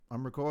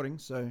I'm recording,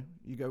 so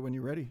you go when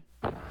you're ready.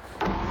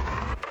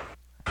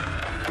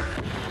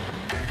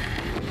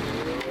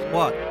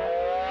 What?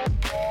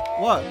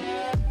 What?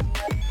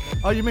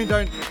 Oh, you mean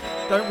don't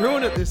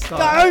ruin it this time?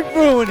 Don't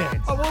ruin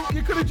it! Oh, well,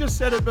 you could have just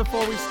said it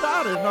before we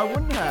started, and I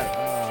wouldn't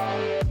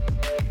have.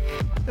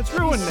 It's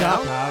ruined You now.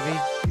 suck, Harvey.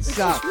 You It's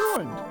suck. just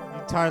ruined.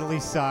 You totally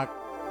suck.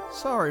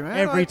 Sorry, man.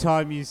 Every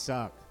time you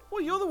suck.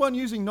 Well, you're the one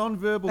using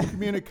non-verbal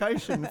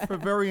communication for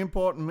very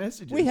important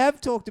messages. We have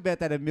talked about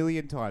that a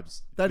million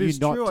times. That You is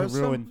not true. to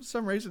ruin. For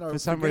some reason, I For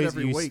some forget reason,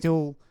 every you week.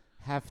 still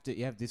have to.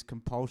 You have this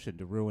compulsion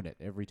to ruin it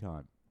every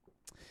time.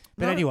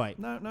 But No, anyway,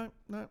 no. That's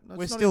we're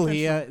not still intentional.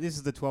 here. This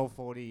is the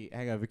 1240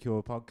 Hangover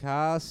Cure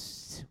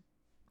podcast.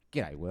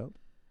 G'day, world.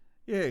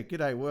 Yeah,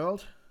 g'day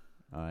world.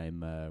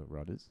 I'm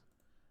Rodders,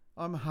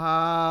 I'm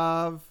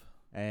Harv.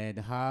 and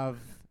Harv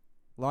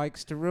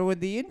likes to ruin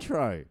the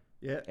intro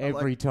Yeah,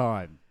 every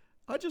time.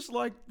 I just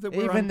like that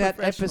we're Even at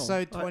unprofessional.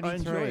 episode I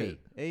enjoy 23.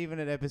 it. Even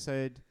at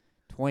episode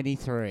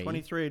 23.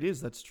 23 it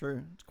is, that's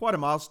true. It's quite a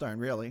milestone,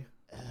 really,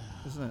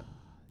 isn't it?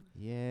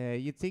 Yeah,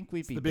 you'd think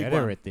we'd It's be the big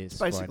better one. at this.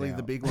 It's basically by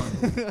the now. big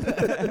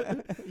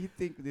one. You'd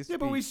think this. Yeah,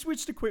 but we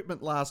switched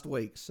equipment last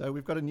week, so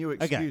we've got a new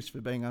excuse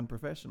for being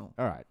unprofessional.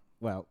 All right.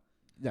 Well,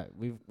 no,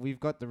 we've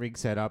got the rig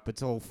set up.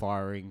 It's all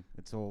firing.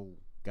 It's all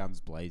guns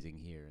blazing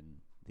here in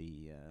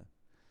the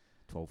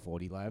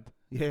 1240 lab.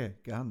 Yeah,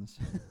 guns.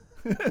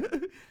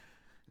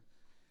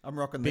 I'm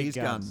rocking Big these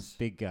guns.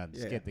 Big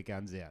guns. Yeah. Get the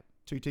guns out.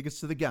 2 tickets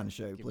to the gun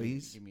show,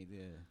 please. Give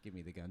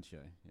me the gun show.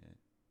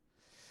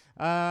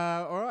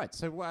 Yeah. All right.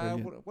 So what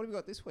have we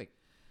got this week?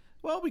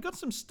 Well, we got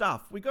some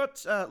stuff. We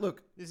got,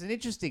 look, There's an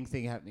interesting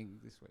thing happening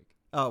this week.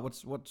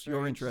 what's Very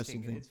your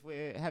interesting thing?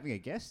 We're having a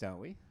guest, aren't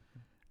we?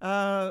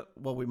 Well,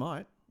 we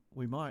might.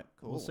 We'll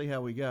Cool. see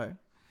how we go.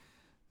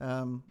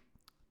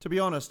 To be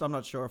honest, I'm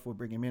not sure if we'll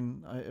bring him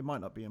in. It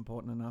might not be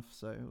important enough,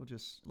 so we'll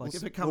just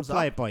if it comes we'll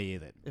play up. it by ear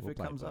then. If We'll it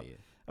play comes by up. ear.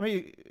 I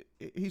mean,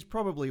 he's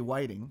probably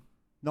waiting.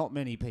 Not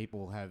many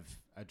people have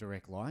a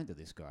direct line to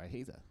this guy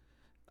either.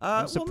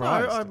 I'm I'm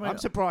surprised. Well, no, I'm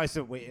surprised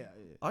that we.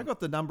 I got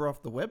the number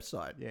off the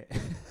website, Yeah.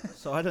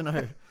 so I don't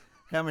know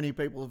how many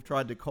people have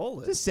tried to call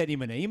it. Just sent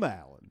him an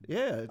email. And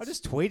Yeah, I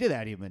just tweeted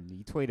at him, and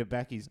he tweeted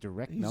back his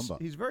direct number.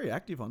 he's very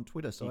active on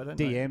Twitter, so He I don't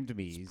know. DM'd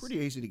me. It's He's- pretty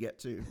easy to get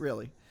to,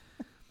 really.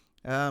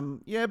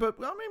 Yeah, but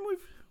I mean,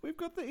 we've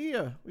got the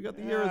ear. We got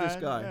the ear of this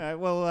guy. Yeah,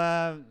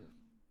 well,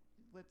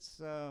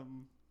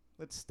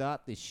 let's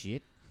start this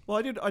shit. Well,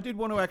 I did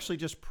want to actually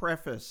just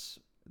preface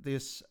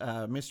this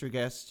mystery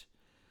guest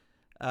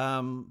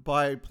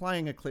by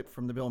playing a clip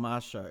from the Bill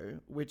Maher show,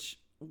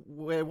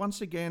 where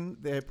once again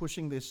they're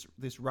pushing this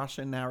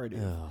Russian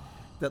narrative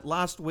that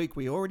last week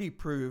we already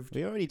proved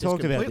We already is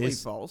talked about completely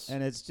this, false,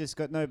 and it's just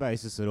got no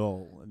basis at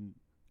all. And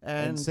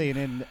and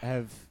CNN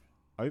have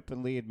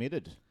openly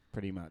admitted,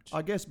 pretty much.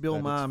 I guess Bill that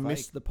it's Maher fake.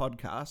 missed the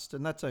podcast,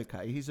 and that's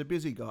okay. He's a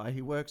busy guy.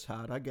 He works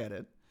hard. I get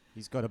it.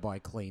 He's got to buy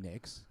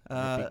Kleenex.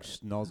 A big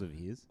schnoz of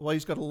his. Well,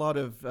 he's got a lot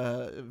of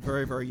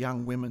very, very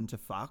young women to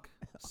fuck,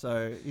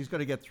 so he's got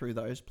to get through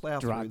those, plow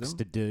through Drugs them.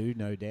 to do,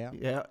 no doubt.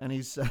 Yeah, and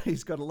he's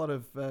got a lot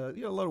of a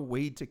lot of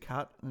weed to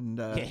cut, and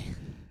Yeah.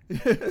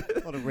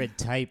 A lot of red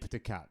tape to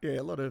cut. yeah,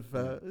 a lot of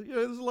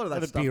there's a lot of A that lot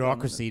of stuff going on.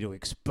 bureaucracy to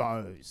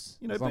expose.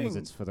 You know, as long as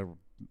being- it's for the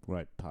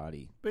right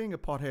party. Being a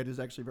pothead is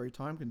actually very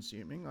time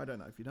consuming. I don't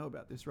know if you know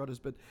about this, Rodders,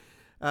 but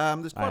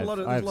there's quite a lot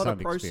of I have there's a lot of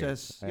some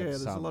process. experience. I Yeah, have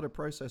there's a some. lot of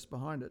process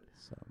behind it.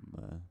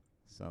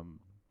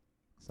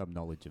 Some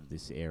knowledge of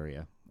this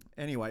area.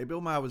 Anyway,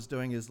 Bill Maher was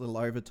doing his little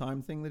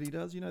overtime thing that he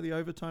does. You know, the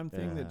overtime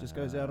thing that just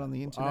goes out on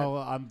the internet. Oh,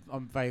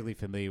 I'm vaguely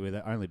familiar with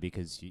it only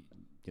because you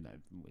know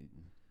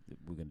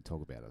we're going to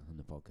talk about it on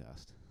the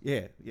podcast.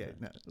 Yeah.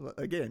 No,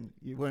 again,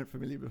 you weren't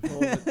familiar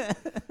before,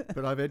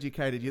 but I've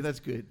educated you. That's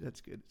good. That's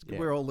good. It's good. Yeah.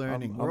 We're all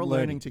learning. I'm We're all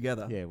learning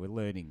together. Yeah, we're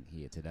learning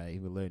here today.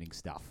 We're learning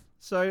stuff.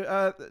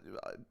 So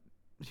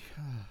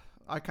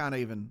I can't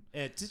even.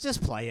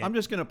 Just play it. I'm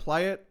just going to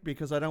play it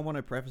because I don't want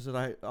to preface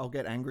it. I'll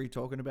get angry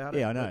talking about it.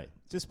 Yeah, I know.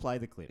 Just play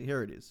the clip. But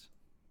here it is.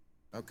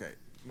 Okay.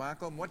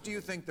 Malcolm, what do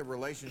you think the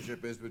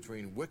relationship is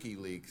between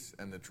WikiLeaks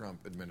and the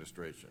Trump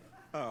administration?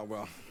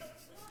 Well,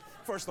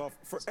 first off,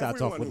 for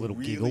Starts off everyone with a who little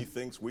really giggle.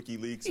 thinks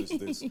WikiLeaks is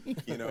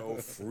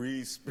this,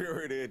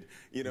 free-spirited,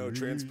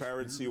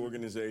 transparency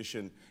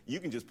organization, you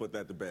can just put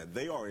that to bed.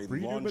 They are a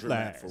Freedom at laundromat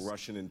last. for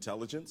Russian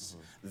intelligence.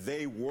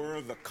 They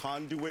were the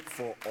conduit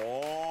for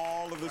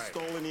all of the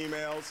stolen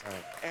emails,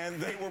 and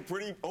they were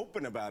pretty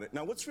open about it.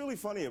 Now, what's really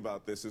funny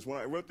about this is when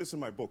I wrote this in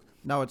my book,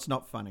 No, it's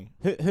not funny.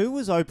 Who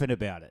was open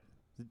about it?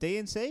 The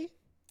DNC?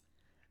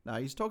 No,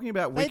 he's talking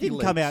about WikiLeaks. They didn't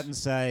come out and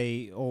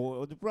say,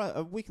 or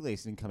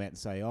WikiLeaks didn't come out and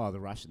say, oh, the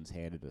Russians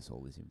handed us all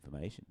this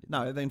information. Did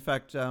No, in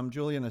fact,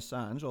 Julian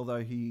Assange,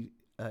 although he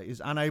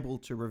is unable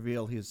to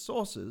reveal his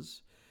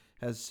sources,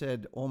 has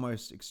said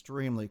almost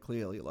extremely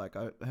clearly, like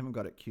I haven't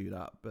got it queued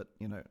up, but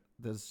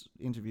there's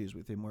interviews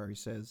with him where he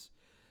says,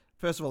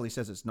 first of all, he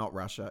says it's not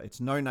Russia,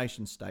 it's no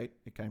nation state,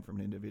 it came from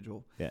an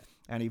individual. Yeah.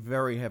 And he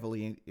very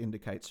heavily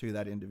indicates who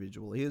that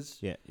individual is.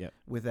 Yeah, yeah.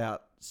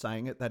 Without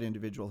saying it, that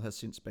individual has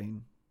since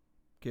been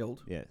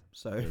killed. Yeah.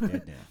 So They're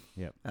dead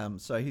now. Yep.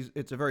 So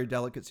it's a very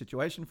delicate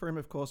situation for him,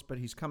 of course, but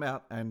he's come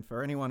out, and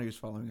for anyone who's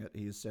following it,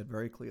 he has said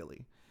very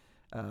clearly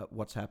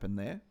what's happened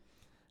there.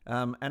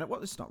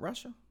 It's not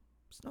Russia.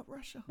 It's not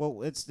Russia. Well,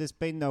 there's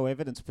been no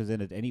evidence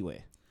presented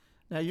anywhere.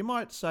 Now, you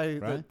might say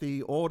Right. that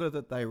the order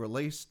that they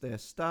released their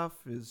stuff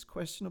is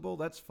questionable.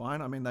 That's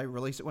fine. I mean, they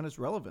release it when it's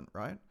relevant,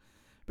 right?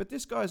 But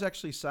this guy's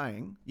actually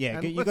saying... Yeah,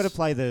 and you got to let's-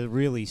 play the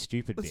really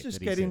stupid Let's bit. just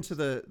that he get says. into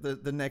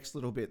the next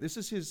little bit. This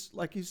is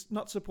he's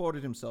not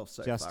supported himself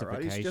so far,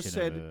 right? He's just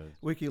said Justification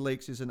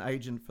WikiLeaks is an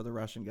agent for the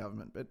Russian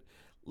government. But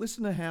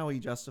listen to how he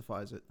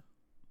justifies it.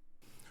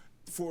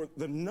 For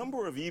the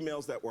number of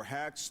emails that were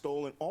hacked,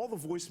 stolen, all the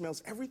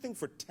voicemails, everything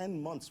for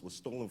 10 months was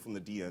stolen from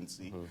the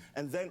DNC.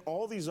 And then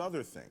all these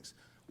other things.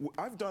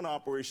 I've done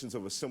operations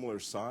of a similar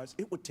size.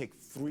 It would take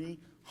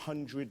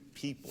 300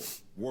 people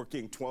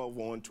working 12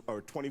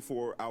 or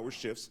 24-hour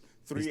shifts,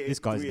 This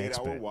guy's an 8-hour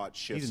expert. watch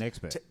shifts. He's an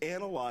expert. To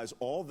analyze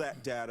all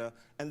that data,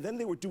 and then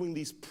they were doing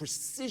these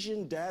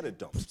precision data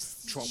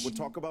dumps. Trump would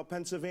talk about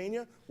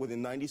Pennsylvania.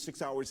 Within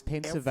 96 hours,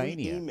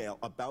 Pennsylvania. every email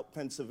about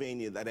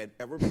Pennsylvania that had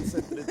ever been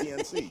sent to the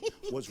DNC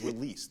was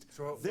released.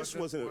 So This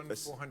was wasn't one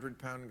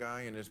 400-pound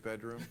guy in his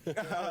bedroom?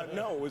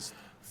 no, it was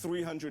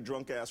 300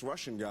 drunk-ass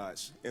Russian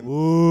guys.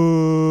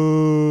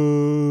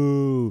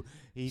 Ooh.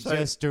 He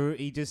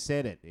just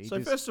said it.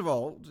 First of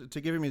all, to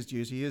give him his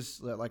dues, he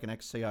is like an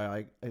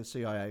ex-CIA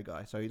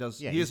guy. So he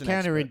does. Yeah, he he's is an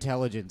expert.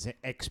 counterintelligence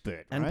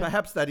expert, And right?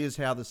 perhaps that is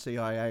how the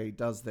CIA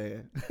does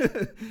their...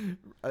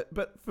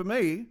 but for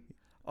me,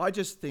 I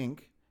just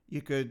think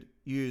you could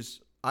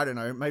use, I don't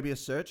know, maybe a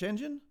search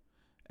engine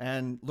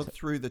and look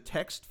through the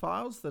text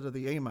files that are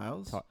the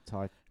emails.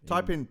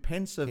 Type in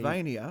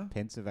Pennsylvania,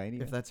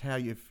 Pennsylvania. if that's how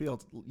you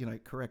feel,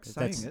 correct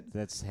saying it.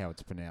 That's how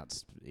it's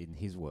pronounced in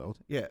his world.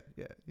 Yeah.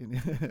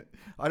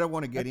 I don't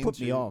want to get That into... put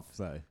me off,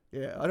 though.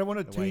 Yeah, I don't want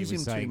to The way he tease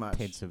was him too saying much.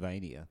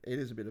 Pennsylvania. It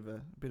is a bit of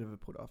a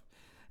put off,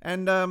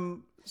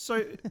 and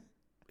so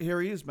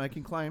here he is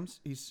making claims.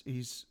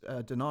 He's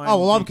denying. Oh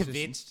well, the I'm existence.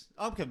 convinced.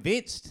 I'm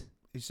convinced.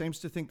 He seems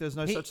to think there's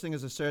no He- such thing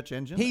as a search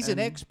engine. He's an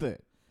and-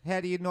 expert.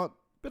 How do you not?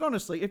 But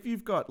honestly, if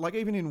you've got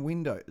even in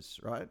Windows,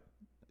 right?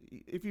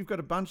 If you've got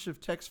a bunch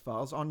of text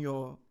files on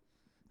your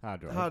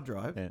hard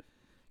drive, Yeah.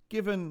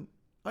 given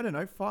I don't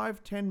know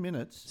 5-10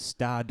 minutes,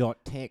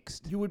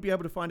 Star.text. you would be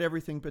able to find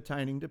everything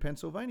pertaining to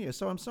Pennsylvania.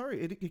 So I'm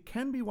sorry, it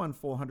can be one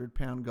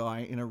 400-pound guy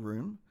in a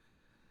room.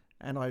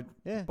 And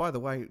by the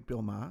way,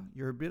 Bill Maher,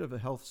 you're a bit of a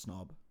health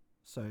snob.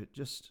 So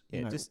just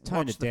just tone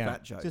watch it the down.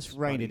 fat jokes, Just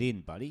rein buddy. it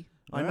in, buddy.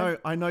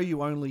 I know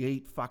you only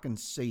eat fucking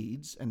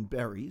seeds and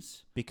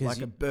berries Because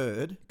like a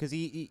bird, because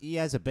he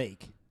has a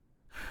beak.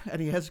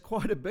 and he has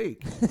quite a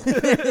beak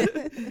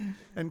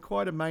and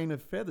quite a mane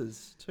of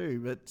feathers too.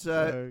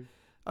 But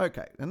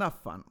okay,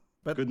 enough fun.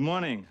 But Good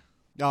morning.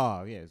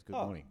 Oh yes. Good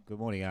morning. Good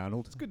morning,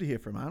 Arnold. it's good to hear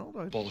from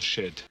Arnold.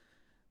 Bullshit.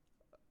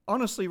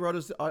 Honestly,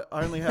 Rodders, I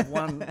only have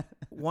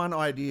one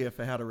idea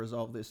for how to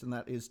resolve this, and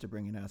that is to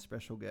bring in our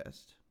special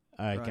guest.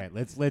 Okay,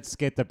 Right. let's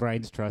get the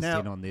brains trust Now-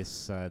 in on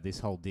this this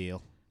whole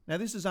deal. Now,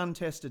 this is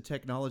untested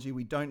technology.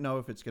 We don't know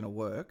if it's going to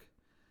work.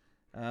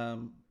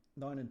 9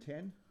 and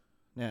 10.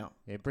 Now,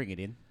 Yeah, bring it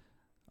in.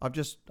 I've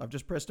just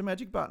pressed a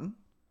magic button,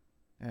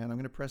 and I'm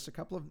going to press a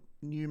couple of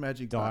new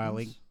magic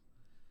Dialing. buttons,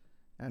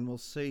 and we'll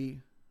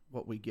see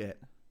what we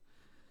get.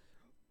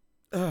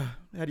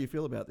 How do you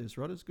feel about this,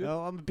 Rod? It's good.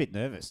 Oh, I'm a bit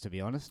nervous, to be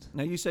honest.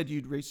 Now, you said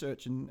you'd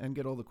research and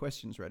get all the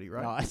questions ready,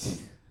 right? No,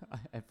 I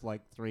have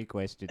like 3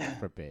 questions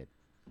prepared.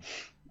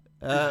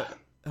 Hello,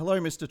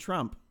 Mr.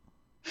 Trump.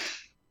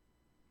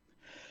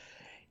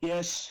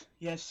 Yes.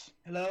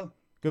 Hello.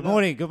 Good Hello.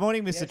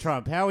 morning, Mr. Yes.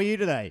 Trump. How are you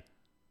today?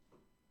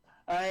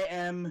 I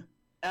am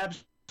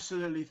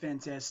absolutely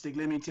fantastic.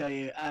 Let me tell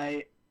you,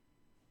 I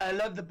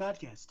love the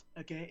podcast.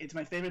 Okay, it's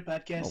my favorite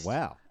podcast. Oh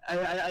wow.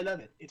 I love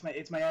it. It's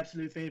my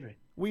absolute favorite.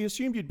 We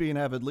assumed you'd be an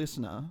avid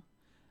listener.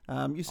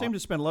 You seem to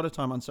spend a lot of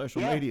time on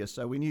social Yeah. media,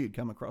 so we knew you'd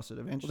come across it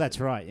eventually. Well, that's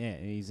right. Yeah,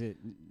 he's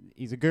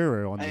a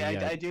guru on the.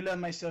 I do love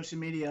my social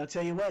media. I'll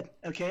tell you what.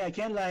 Okay, I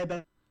can't lie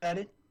about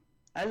it.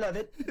 I love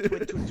it.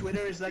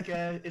 Twitter is like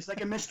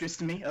a mistress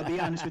to me. I'll be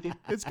honest with you.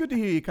 It's good to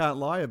hear you can't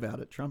lie about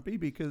it, Trumpy,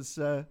 because,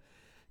 if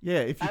you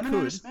I'm an could...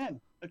 honest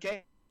man.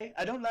 Okay,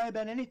 I don't lie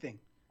about anything.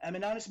 I'm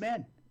an honest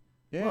man.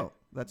 yeah. Well,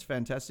 that's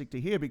fantastic to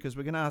hear, because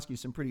we're going to ask you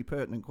some pretty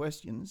pertinent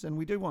questions, and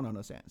we do want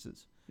honest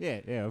answers. Yeah,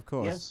 of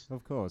course, Yes.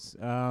 of course.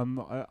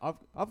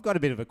 I've got a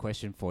bit of a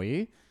question for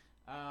you.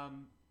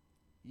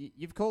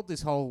 You've called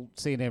this whole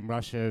CNN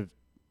Russia,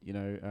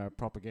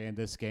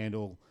 propaganda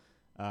scandal,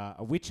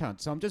 a witch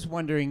hunt. So I'm just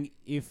wondering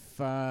if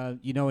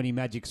you know any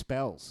magic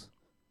spells.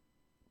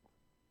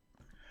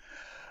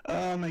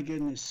 Oh my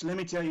goodness. Let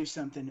me tell you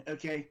something,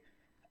 okay?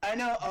 I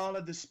know all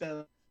of the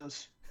spells,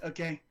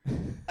 okay?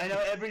 I know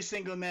every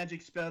single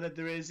magic spell that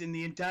there is in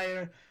the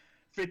entire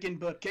freaking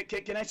book.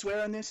 Can I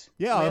swear on this?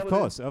 Yeah, Am I of able to-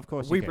 course, of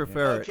course. We you can,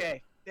 prefer it.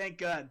 Okay, thank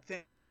God.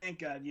 Thank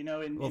God. You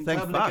know, in Well, in thank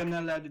public, fuck. I'm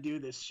not allowed to do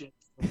this shit.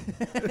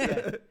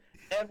 Yeah.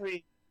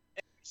 Every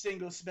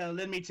single spell,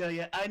 let me tell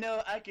you, I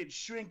know I could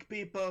shrink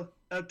people,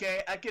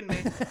 okay? I can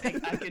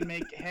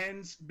make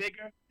hands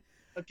bigger.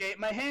 Okay,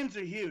 my hands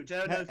are huge. I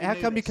don't know if How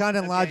knew come you this, can't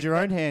enlarge okay? your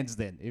own hands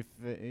then? If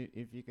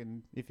you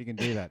can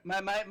do that.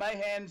 My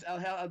hands.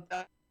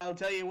 I'll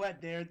tell you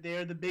what. They're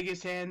the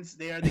biggest hands.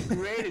 They are the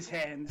greatest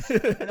hands,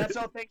 and that's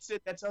all thanks to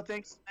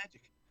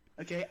magic.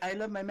 Okay, I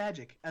love my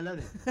magic. I love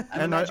it. I'm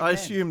a And magic I man.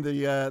 assume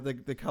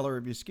the color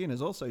of your skin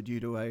is also due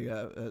to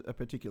a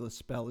particular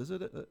spell, is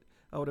it?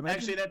 I would imagine.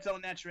 Actually, that's all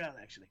natural.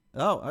 Actually,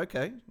 Oh,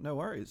 okay. No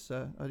worries.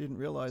 I didn't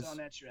realize. it's all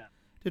natural.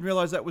 Didn't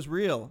realize that was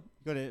real.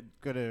 Got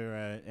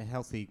a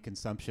healthy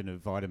consumption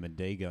of vitamin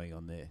D going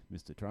on there,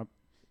 Mr. Trump.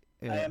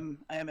 Yeah.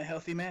 I am a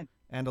healthy man.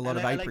 And a lot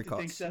of I like to apricots.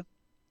 think so.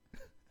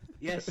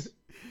 Yes.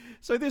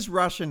 So this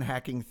Russian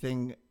hacking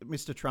thing,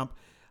 Mr. Trump,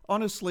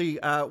 honestly,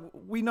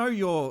 we know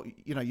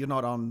you're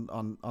not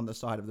on the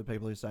side of the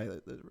people who say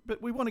that,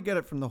 but we want to get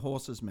it from the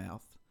horse's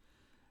mouth.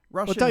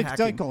 Russian Well,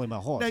 hacking. don't call him a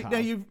horse. Now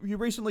you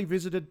recently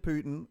visited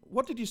Putin.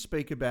 What did you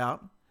speak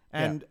about?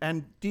 And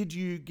did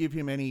you give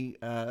him any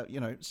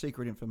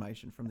secret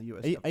information from the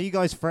US? Are you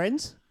guys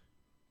friends?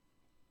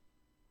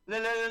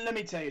 Let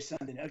me tell you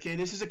something. Okay,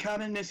 this is a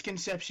common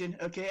misconception.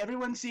 Okay,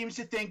 everyone seems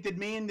to think that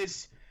me and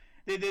this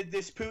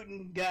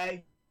Putin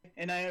guy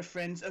and I are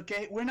friends.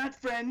 Okay, we're not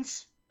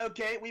friends.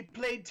 Okay, we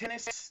played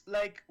tennis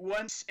like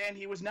once, and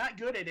he was not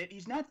good at it.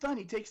 He's not fun.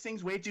 He takes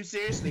things way too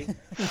seriously.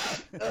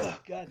 Oh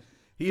God.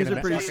 He is a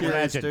pretty I can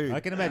serious imagine. dude. I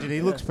can imagine.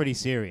 He looks pretty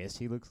serious.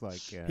 He looks like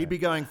He'd be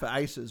going for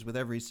aces with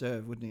every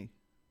serve, wouldn't he?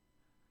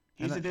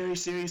 He's a very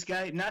serious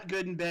guy. Not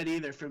good in bed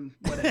either, from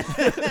what I've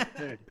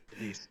heard.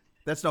 At least.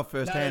 That's not Not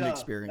first-hand at all.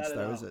 experience, Not at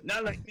though, all. is it?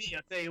 Not like me.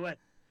 I'll tell you what.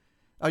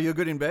 Oh, you're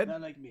good in bed? Not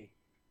like me.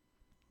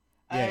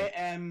 Yeah. I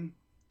am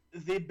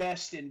the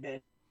best in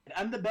bed.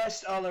 I'm the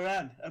best all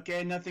around.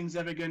 Okay, nothing's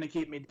ever going to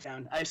keep me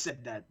down. I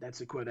said that.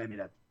 That's a quote I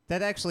made up.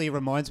 That actually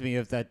reminds me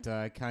of that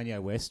Kanye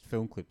West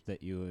film clip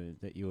that you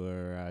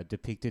were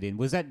depicted in.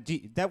 Was that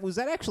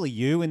actually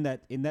you in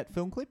that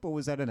film clip, or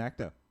was that an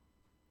actor?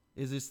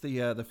 Is this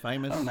the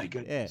famous Oh my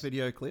goodness.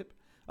 video clip?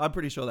 I'm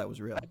pretty sure that was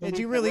real. Did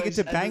you really get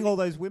to bang all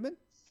those women?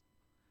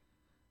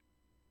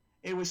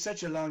 It was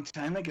such a long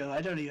time ago.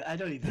 I don't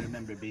even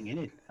remember being in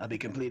it. I'll be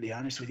completely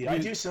honest with you. I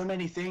do so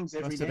many things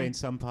every Must have day. been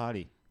some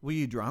party. Were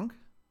you drunk?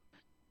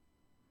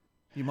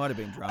 You might have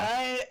been drunk.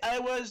 I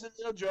was a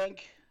little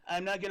drunk.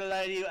 I'm not gonna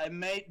lie to you. I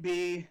might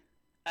be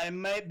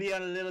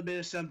on a little bit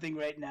of something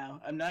right now.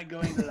 I'm not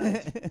going to lie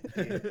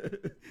to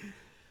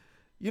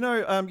you.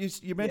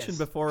 You mentioned Yes.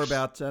 before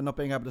about not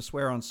being able to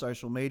swear on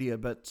social media,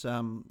 but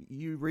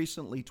you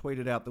recently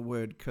tweeted out the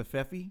word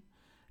kefefi,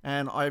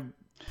 and I'm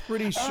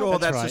pretty sure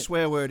that's that's a right.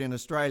 swear word in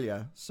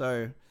Australia.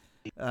 So,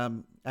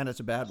 and it's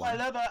a bad I one.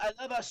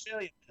 love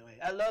Australia, by the way.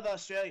 I love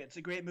Australia. It's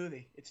a great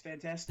movie. It's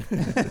fantastic.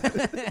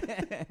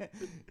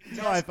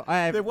 No,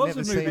 I've There was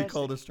never a movie seen.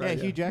 called Australia.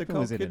 Yeah, Hugh Jackman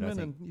Nicole was in it, I Kidman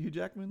think. and Hugh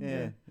Jackman.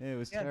 Yeah, it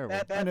was Yeah, terrible.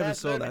 I never Baz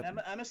saw Luhrmann.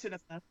 that. I'm a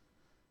cinephile.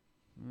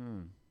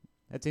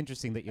 That's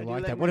interesting that you I do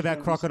like that. like What my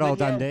about films. Crocodile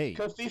But yeah, Dundee?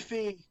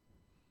 Kofifi.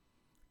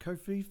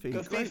 Kofifi, great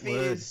Kofifi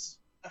word. is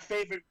a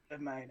favorite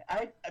of mine.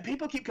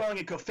 People keep calling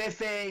it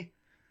Kofefe.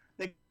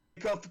 They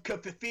call it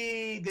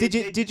Kofifi.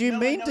 Did you no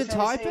one mean to knows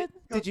how type say it?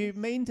 Did you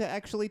mean to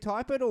actually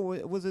type it,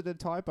 or was it a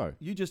typo?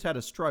 You just had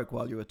a stroke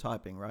while you were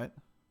typing, right?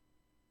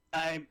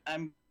 I'm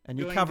And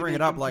you're going covering to it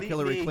be up like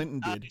Hillary completely Clinton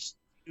did. honest.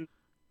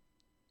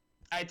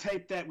 I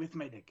typed that with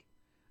my dick.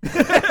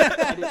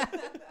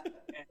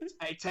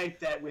 I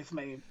typed that with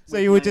my. So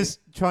with you were my- just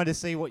trying to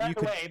see what By you the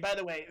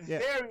could. way, Yeah.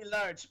 very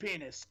large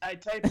penis. I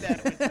typed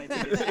that with my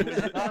penis. It was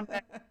a long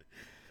night,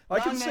 I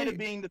long could night see. of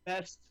being the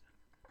best.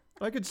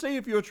 I could see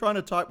if you were trying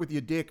to type with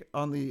your dick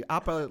on the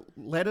upper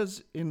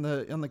letters on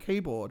the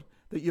keyboard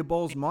that your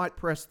balls might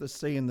press the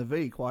C and the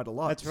V quite a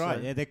lot. That's right.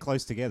 So Yeah, they're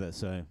close together.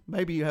 So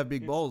maybe you have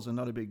big balls and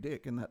not a big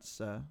dick, and that's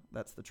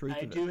the truth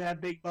I of do have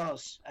big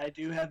balls. I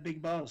do have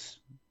big balls.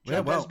 Yeah,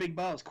 Trump well- has big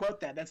balls. Quote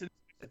that. That's it.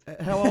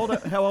 How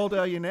old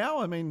are you now?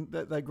 I mean,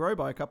 they grow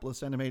by a couple of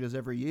centimeters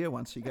every year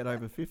once you get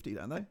over 50,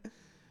 don't they?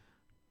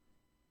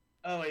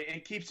 Oh,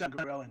 it keeps on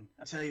growing.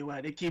 I'll tell you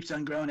what, it keeps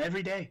on growing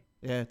every day.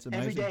 Yeah, it's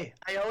amazing. Every day.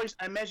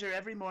 I measure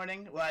every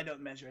morning. Well, I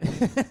don't measure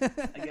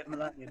it. I get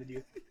Melania to do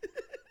it.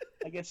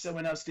 I get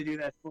someone else to do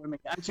that for me.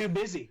 I'm too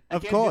busy. I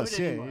of can't course,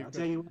 do it yeah, anymore. you've I'll got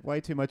tell you what.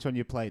 way too much on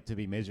your plate to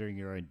be measuring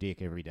your own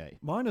dick every day.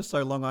 Mine are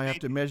so long I have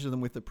to measure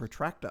them with the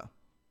protractor.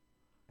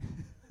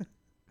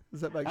 Does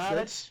that make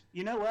sense?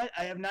 You know what?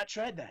 I have not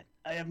tried that.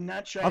 I have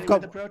not tried I've it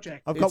got- with the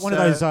protractor. I've got It's, one of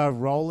those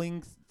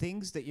rolling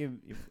things that you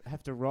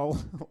have to roll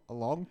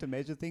along to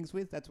measure things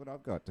with. That's what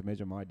I've got to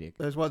measure my dick.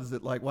 Those ones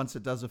that, like, once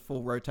it does a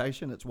full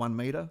rotation, it's 1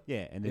 meter.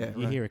 Yeah, and then Yeah,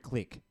 you right. hear a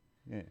click.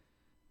 Yeah.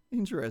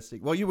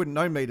 Interesting. Well, you wouldn't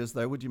know meters,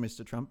 though, would you,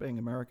 Mr. Trump, being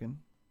American?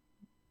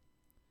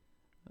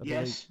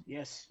 Yes.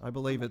 I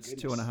believe Oh my it's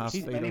goodness. 2.5 There's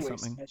feet many or ways to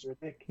something. measure a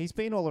dick. He's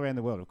been all around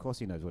the world. Of course,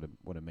 he knows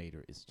what a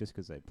meter is, just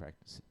because they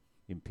practice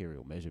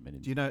imperial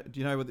measurement. Do you know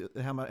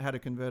how to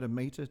convert a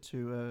meter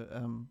to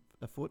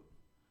a foot?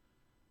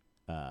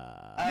 I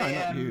not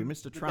am you,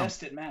 Mr. the Trump.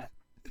 best at math.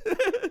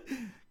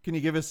 Can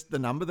you give us the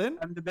number then?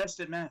 I'm the best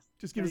at math.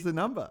 Just give us the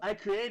number. I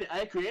created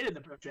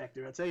the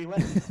protractor. I'll tell you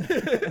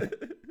what.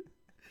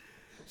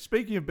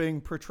 Speaking of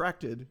being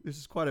protracted, this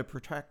is quite a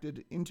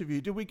protracted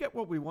interview. Did we get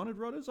what we wanted,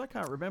 Rodders? I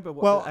can't remember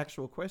what the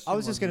actual question was. I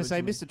was just going to say,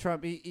 originally. Mr.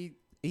 Trump,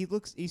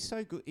 he's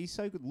so good. He's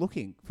so good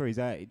looking for his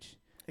age.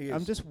 He is.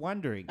 I'm just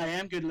wondering. I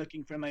am good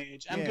looking for my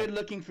age. I'm Yeah. good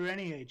looking for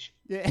any age.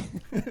 Yeah,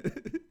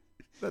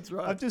 That's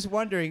right. I'm just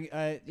wondering.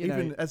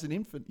 Even as an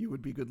infant, you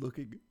would be good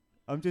looking.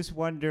 I'm just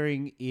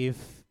wondering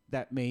if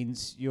that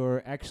means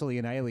you're actually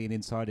an alien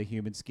inside a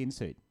human skin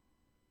suit.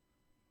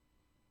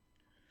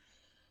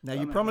 Now,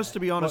 you my promised God. to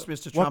be honest, What-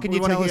 Mr. Trump. What can We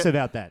you wanna tell us hear-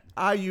 about that?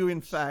 Are you,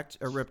 in fact,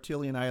 a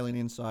reptilian alien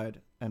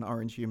inside an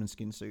orange human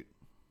skin suit?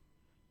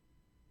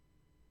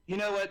 You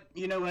know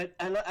what?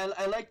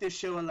 I like this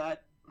show a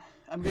lot.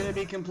 I'm gonna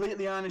be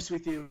completely honest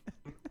with you.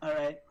 All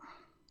right.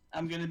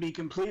 I'm gonna be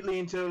completely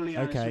and totally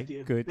honest Okay, with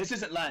you. good. This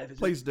isn't live. Is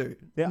Please it? do.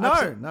 Yeah, No,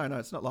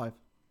 it's not live.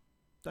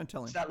 Don't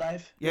tell him. It's not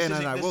live. Yeah, This no,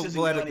 isn't- no. this We'll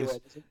doesn't we'll go edit this. anywhere,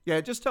 does it? Yeah,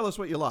 just tell us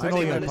what you like. It's an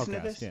audio anyone listen to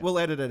podcast. this? Yeah. We'll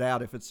edit it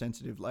out if it's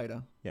sensitive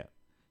later. Yeah.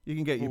 You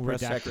can get your We'll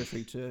press redact it.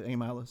 secretary to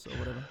email us or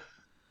whatever.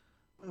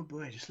 Oh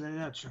boy, just let it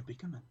out, Trumpy.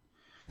 Come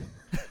on.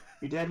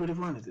 Your dad would have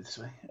wanted it this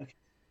way. Okay.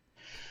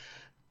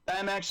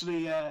 I'm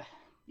actually,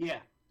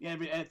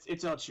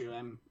 it's all true.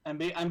 I'm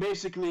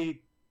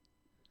basically,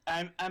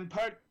 I'm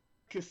part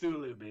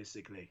Cthulhu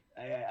basically.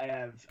 I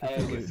have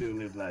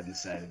Cthulhu blood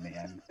inside of me.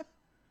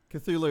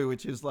 Cthulhu,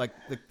 which is like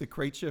the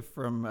creature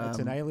from. It's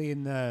an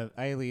alien.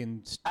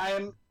 Alien.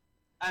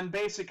 I'm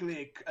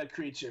basically a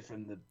creature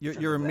from the. You're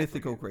from a the Black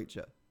mythical Lagoon.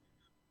 creature.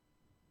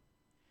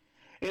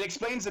 It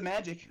explains the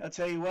magic. I'll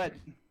tell you what.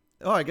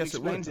 Oh, I guess it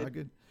would. explains it. Oh,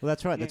 good. Well,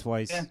 that's right. That's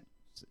why he's Yeah.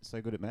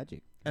 so good at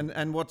magic.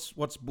 And what's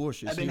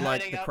Bush? Is I've he been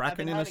like hiding the out. I've Kraken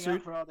been in a hiding out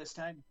suit? for all this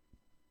time.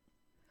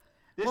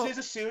 This Well- is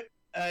a suit.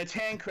 It's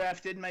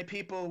handcrafted. My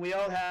people, we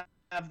all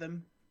have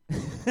them.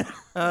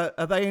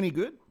 Are they any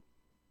good?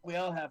 We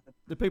all have them.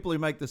 The people who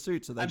make the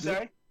suits, are they I'm good?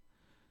 sorry.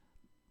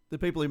 The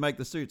people who make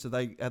the suits, are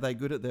they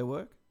good at their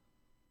work?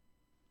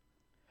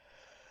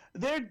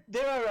 They're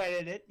all right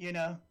at it, you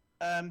know.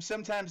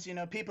 Sometimes, you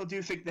know, people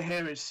do think the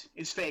hair is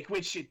fake,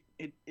 which it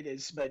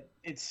is, but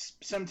it's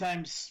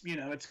sometimes, you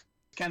know, it's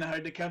kind of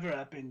hard to cover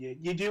up, and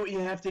you do what you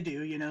have to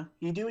do, you know.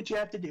 You do what you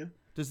have to do.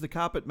 Does the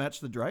carpet match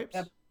the drapes,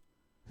 Yep.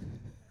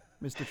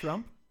 Mr.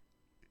 Trump?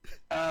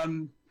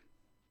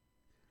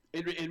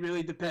 It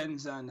really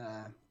depends on.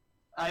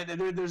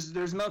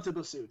 There's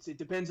multiple suits. It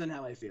depends on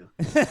how I feel.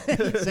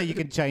 So you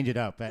can change it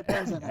up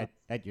Depends on how-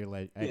 at your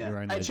Yeah. your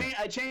own I leisure.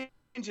 change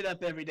it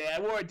up every day. I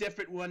wore a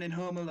different one in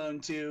Home Alone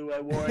 2. I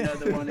wore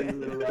another one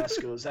in Little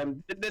Rascals.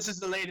 This is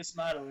the latest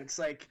model. It's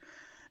like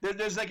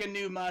there's like a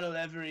new model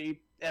every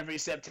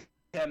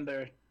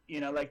September. You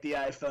know, like the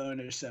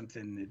iPhone or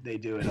something. They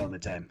do it all the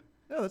time.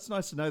 Oh, that's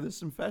nice to know. There's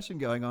some fashion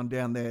going on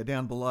down there,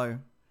 down below.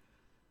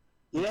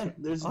 Yeah,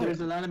 there's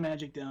a lot of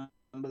magic down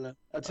below.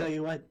 I'll tell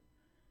you what.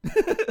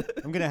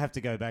 I'm gonna have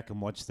to go back and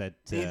watch that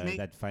Leave me-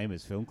 that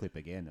famous film clip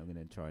again. I'm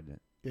gonna try to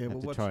Yeah, have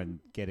we'll to watch. try and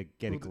get a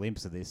we'll-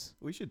 glimpse of this.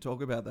 We should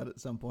talk about that at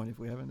some point if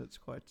we haven't. It's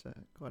quite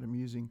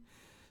amusing.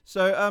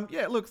 So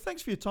yeah, look,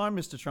 thanks for your time,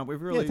 Mr. Trump.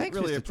 We've really thanks,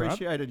 really Mr. Trump.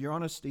 appreciated your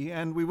honesty,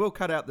 and we will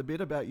cut out the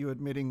bit about you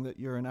admitting that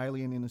you're an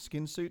alien in a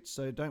skin suit.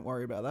 So don't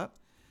worry about that.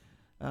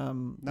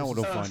 No this one is-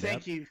 will Oh, find thank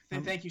out. you.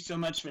 Thank you so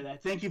much for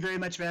that. Thank you very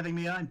much for having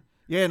me on.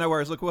 Yeah, no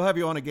worries. Look, we'll have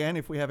you on again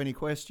if we have any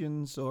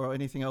questions or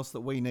anything else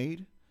that we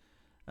need.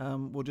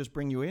 We'll just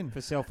bring you in.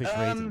 For selfish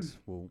reasons,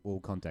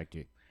 we'll contact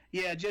you.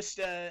 Yeah, just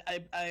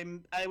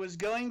I was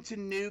going to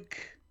nuke.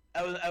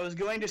 I was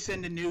going to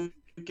send a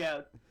nuke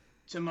out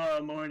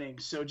tomorrow morning.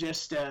 So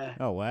just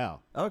Oh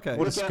wow! Okay.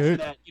 What a look out for scoop.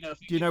 that. You know,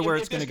 Do you know where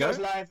it's going gonna to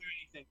go? Live or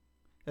anything.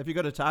 Have you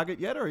got a target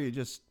yet, or are you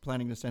just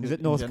planning to send Is it? it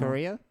in North general?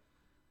 Korea?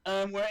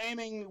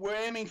 We're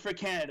aiming for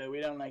Canada. We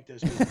don't like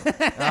those people.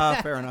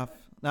 Fair enough.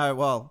 No,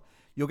 well,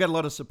 you'll get a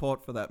lot of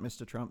support for that,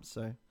 Mr. Trump.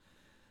 So,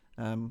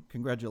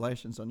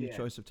 congratulations on your Yeah.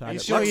 choice of Are you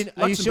target. sure are you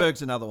sure-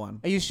 Luxembourg's another one.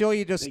 Are you sure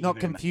you're just Thank you not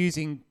very much.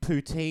 confusing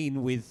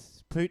Putin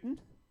with Putin?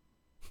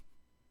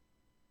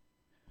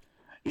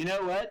 You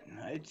know what?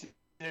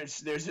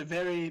 There's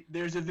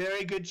a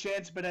very good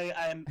chance, but I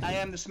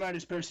am the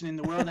smartest person in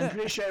the world. I'm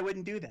pretty sure I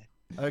wouldn't do that.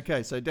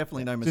 Okay, so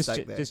definitely no Just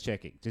mistake there. just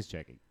checking. Just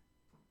checking.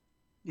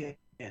 Yeah.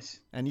 Yes.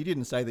 And you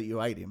didn't say that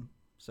you ate him,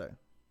 so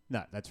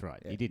No, that's right.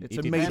 Yeah, You didn't. it's you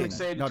a didn't I'm meeting. say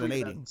that. excited not to an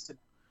tweet about eating. this today.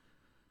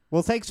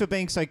 Well, thanks for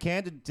being so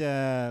candid,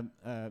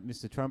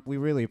 Mr. Trump. We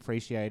really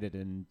appreciate it,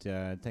 and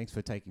thanks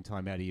for taking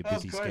time out of your Of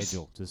busy course.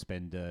 schedule to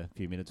spend a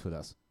few minutes with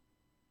us.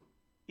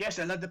 Yes,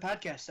 I love the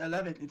podcast. I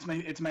love it.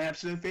 It's my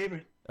absolute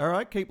favorite. All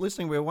right, keep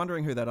listening. We're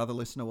wondering who that other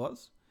listener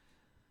was.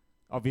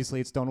 Obviously,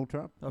 it's Donald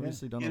Trump. Yeah.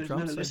 Obviously, Yeah, Donald there's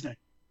Trump. another so- listener.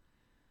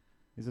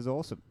 This is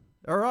awesome.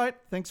 All right,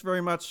 thanks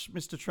very much,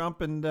 Mr. Trump.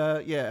 And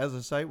yeah, as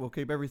I say, we'll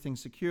keep everything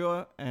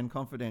secure and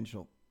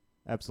confidential.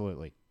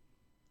 Absolutely.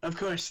 Of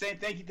course.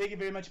 Thank you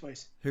very much,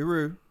 boys.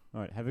 Hooroo. All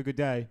right. Have a good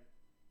day.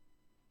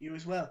 You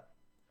as well.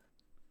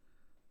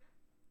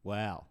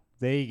 Wow.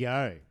 There you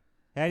go.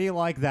 How do you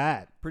like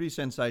that? Pretty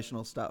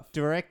sensational stuff.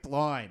 Direct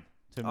line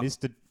to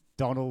Mr.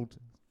 Donald.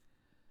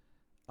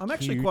 I'm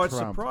actually Q quite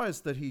Trump.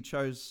 surprised that he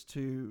chose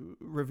to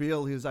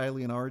reveal his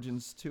alien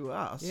origins to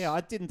us. Yeah,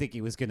 I didn't think he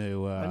was going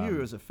to I knew he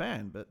was a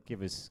fan, but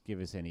give us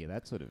any of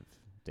that sort of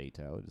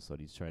detail. I just thought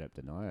he'd straight up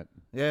deny it.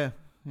 Yeah.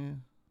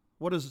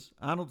 What does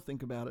Arnold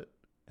think about it?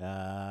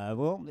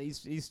 Well,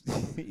 he's he's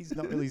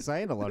not really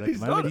saying a lot at He's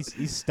the moment. not.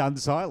 He's stunned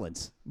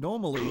silence.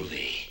 Normally,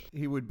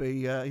 he would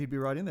be he'd be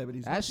right in there, but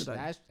he's Ash, not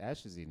today.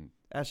 Ash is in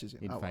Ash is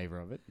in. Oh, well. favour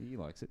of it. He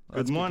likes it. Well,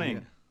 that's Good to morning.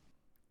 hear.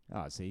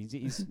 Oh, see,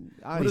 he's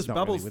What he's does not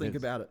Bubbles really think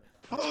with it. about it?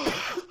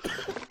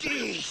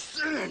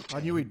 I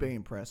knew he'd be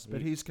impressed,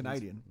 but he's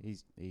Canadian. He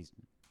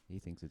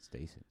thinks it's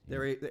decent.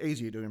 They're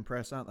easier to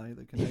impress, aren't they?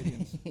 The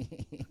Canadians.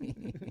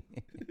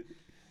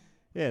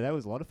 Yeah, that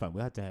was a lot of fun.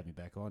 We'll have to have me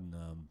back on.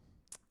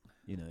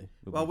 You know.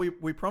 Well,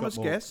 we promised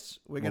more- guests.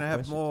 We're going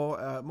to more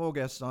have more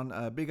guests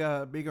on,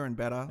 bigger and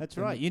better. That's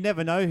And right. You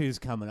never know who's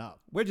coming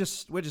up. We're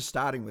just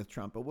starting with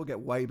Trump, but we'll get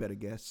way better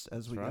guests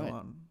as we That's right. go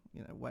on.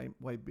 You know,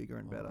 way bigger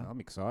and better. I'm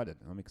excited.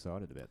 I'm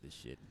excited about this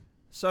shit.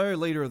 So,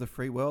 leader of the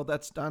free world,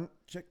 that's done.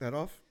 Check that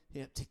off.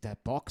 Yeah, tick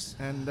that box.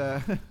 And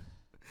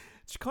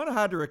it's kind of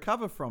hard to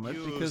recover from it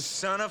because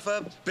son of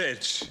a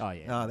bitch. Oh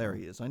yeah. there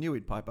he is. I knew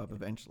he'd pipe up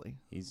eventually.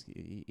 He's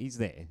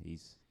there.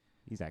 He's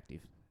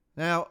active.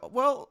 Now,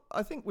 well,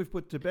 I think we've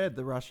put to bed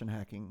the Russian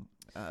hacking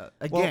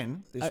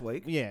again this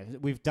week. Yeah,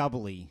 we've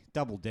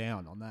doubled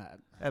down on that.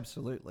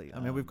 Absolutely. I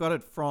mean, we've got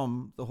it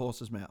from the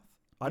horse's mouth.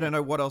 I don't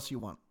know what else you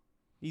want.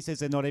 He says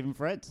they're not even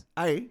friends.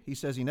 A, he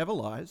says he never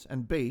lies,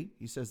 and B,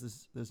 he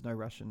says there's no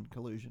Russian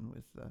collusion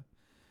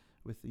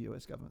with the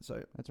US government.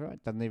 So That's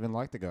right. Doesn't even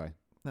like the guy.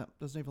 no,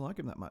 doesn't even like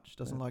him that much.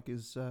 Doesn't like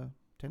his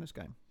tennis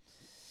game.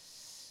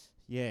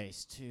 Yeah,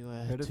 he's too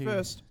Heard it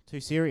first. too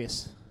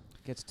serious.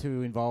 Gets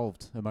too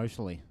involved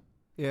emotionally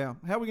Yeah.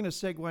 How are we going to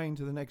segue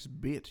into the next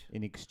bit?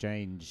 in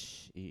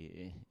exchange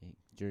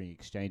during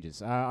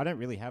exchanges. I don't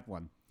really have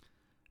one.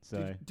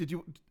 So Did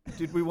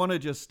we want to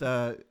just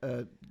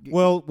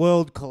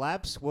world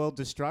collapse, world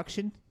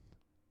destruction.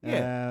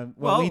 Yeah.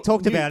 We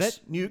talked about nukes,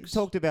 it. Nukes We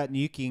talked about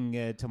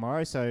nuking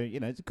tomorrow, so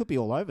it could be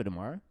all over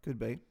tomorrow. could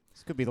be.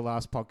 This could be the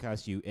last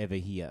podcast you ever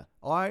hear.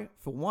 I,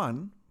 for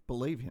one,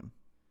 believe him.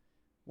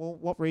 Well,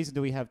 what reason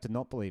do we have to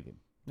not believe him?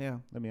 Yeah.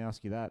 Let me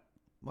ask you that.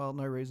 Well,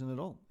 no reason at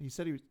all. He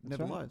said he That's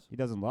never right. lies. He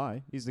doesn't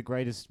lie. He's the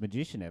greatest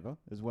magician ever,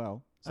 as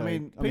well. So, I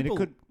mean, it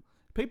could.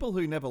 people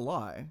who never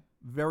lie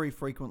very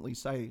frequently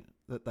say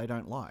that they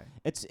don't lie.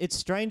 It's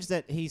strange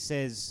that he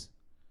says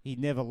he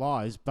never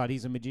lies, but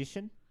he's a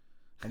magician,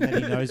 and that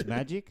he knows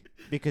magic.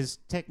 Because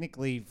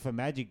technically, for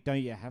magic,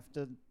 don't you have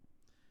to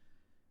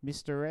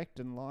misdirect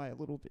and lie a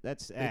little bit?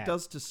 It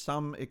does to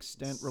some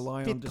extent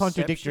rely bit on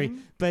contradictory.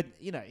 deception. But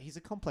he's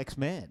a complex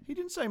man. He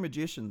didn't say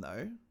magician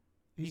though.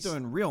 He's He's-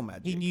 doing real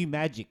magic. He knew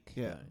magic.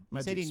 Yeah, though. He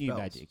magic said he knew spells,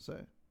 magic.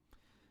 So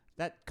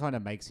That kind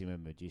of makes him a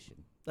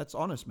magician. that's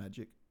honest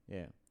magic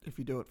Yeah, if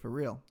you do it for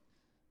real.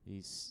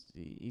 he's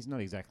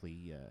not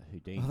exactly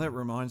Houdini. Oh, that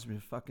reminds me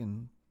of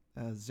fucking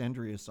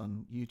Zendrius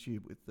on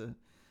YouTube with the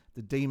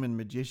Demon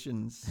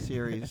Magicians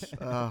series.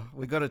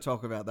 We got to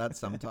talk about that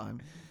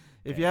sometime.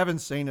 If you haven't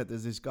seen it,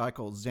 there's this guy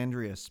called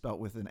Zendrius, spelt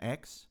with an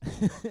X,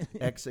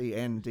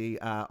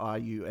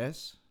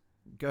 Xendrius.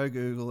 Go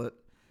Google it.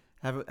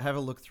 Have a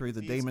look through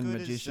the Is he as Demon good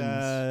as,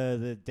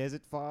 Magicians. the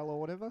Desert File or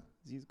whatever.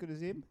 Is he as good as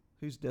him?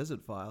 Who's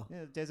Desert File?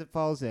 Yeah, the Desert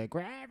File's there.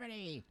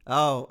 Gravity.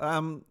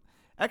 Oh,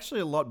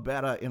 actually a lot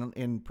better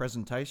in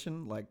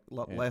presentation, like a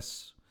lot Yeah.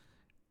 less.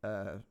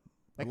 A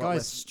That lot less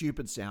guy's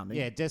stupid sounding.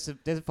 Yeah, Desert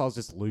File's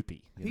just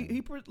loopy.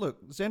 you know.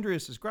 Look,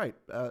 Zendrius is great.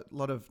 A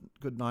lot of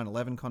good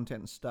 9/11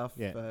 content and stuff.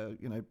 Yeah.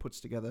 Puts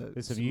together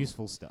There's some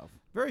useful stuff.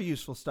 very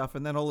useful stuff.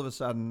 And then all of a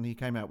sudden, he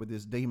came out with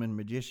this Demon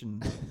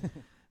Magician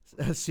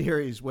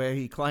series where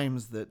he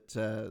claims that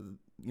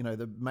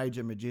the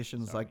major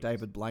magicians like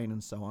David Blaine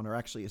and so on are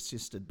actually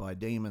assisted by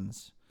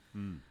demons.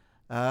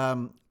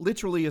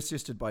 Literally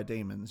assisted by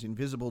demons,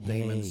 invisible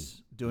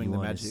demons doing you the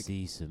wanna magic.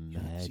 See some You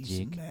wanna magic. see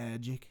some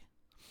magic.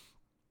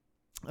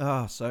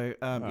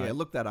 right.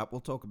 Look that up.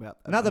 We'll talk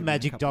about that Another maybe in a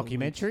magic couple of weeks.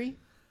 documentary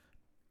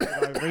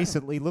that I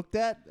recently looked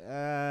at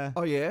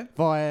Oh yeah,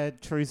 via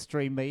True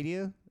Stream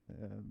Media.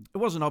 it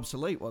wasn't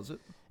obsolete, was it?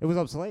 It was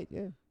obsolete.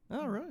 Yeah,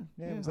 Oh right,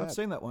 Yeah, yeah, it was I've that.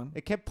 seen that one.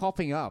 it kept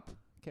popping up.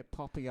 In It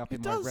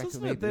my does,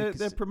 doesn't it? recommended.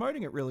 They're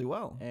promoting it really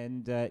well.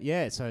 And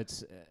so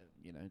it's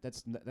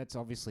that's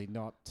obviously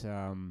not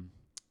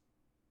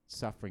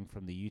suffering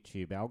from the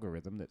YouTube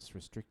algorithm that's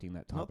restricting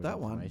that type Not of that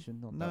one. information.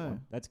 Not No. that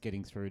one. That's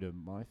getting through to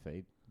my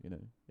feed.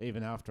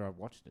 Even after I've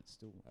watched it, it's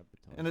still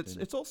advertised. And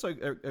it's also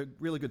a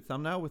really good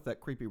thumbnail with that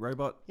creepy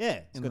robot. yeah,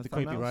 it's in got the the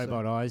creepy thumbnail, so-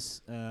 robot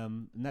eyes,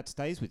 and that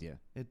stays with you.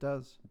 It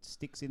does. It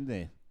sticks in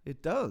there.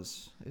 It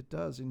does. It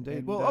does indeed.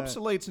 And, Well,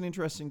 Obsolete's an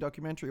interesting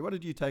documentary. What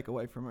did you take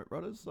away from it,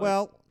 Rodders?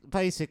 Well,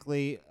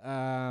 basically,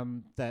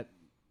 that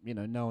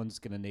no one's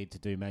going to need to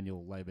do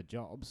manual labour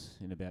jobs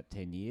in about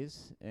 10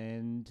 years,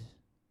 and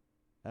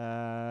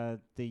the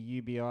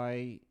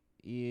UBI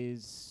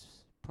is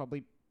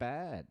probably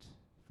bad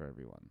for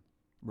everyone.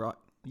 right.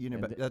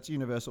 and That's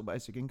universal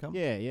basic income.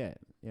 Yeah.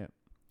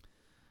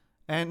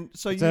 And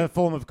so It's a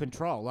form of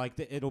control. Like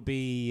it'll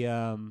be,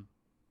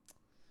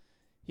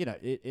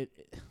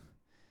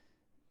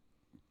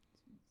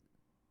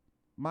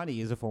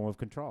 money is a form of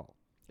control.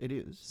 it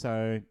is.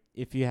 So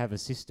if you have a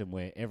system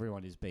where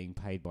everyone is being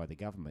paid by the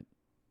government,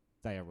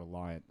 they are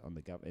reliant on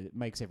the government. It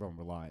makes everyone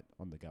reliant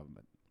on the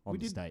government, on we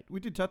the did, state. We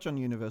did touch on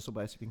universal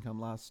basic income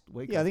last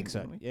week. Yeah, I think so.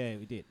 didn't we? Yeah,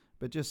 we did.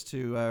 But just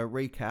to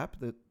recap,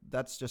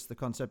 that's just the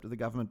concept of the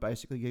government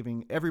basically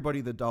giving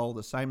everybody the dole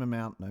the same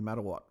amount no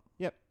matter what.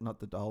 Yep. Not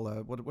the dole.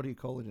 What do you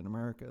call it in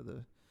America?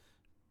 The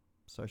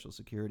Social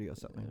Security or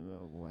something.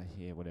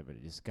 Yeah, whatever it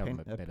is,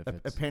 government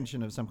benefits. A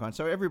pension of some kind.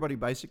 So everybody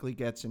basically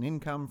gets an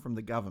income from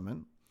the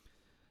government.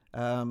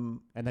 And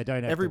they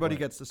don't have everybody to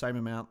work. gets the same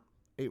amount,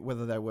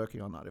 whether they're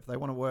working or not. If they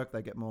want to work,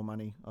 they get more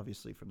money,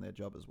 obviously, from their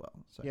job as well.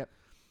 So, Yep.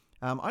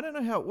 I don't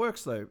know how it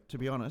works, though, to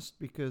be honest,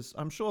 because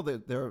I'm sure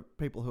that there are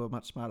people who are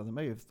much smarter than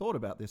me who've thought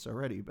about this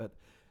already, but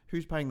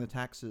who's paying the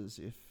taxes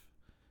if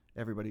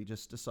everybody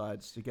just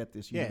decides to get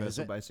this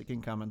universal basic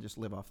income and just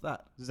live off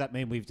that? Does that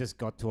mean we've just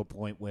got to a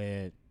point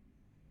where,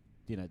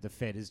 the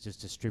Fed is just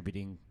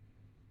distributing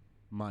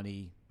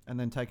money And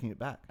then taking it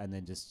back. and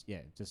then just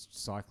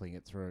cycling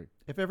it through?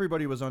 If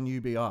everybody was on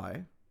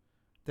UBI,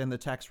 then the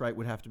tax rate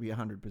would have to be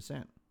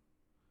 100%.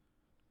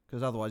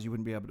 Because otherwise you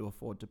wouldn't be able to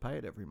afford to pay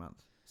it every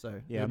month. So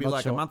Yeah, it'd I'm be not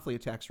like sure. a monthly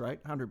tax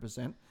rate,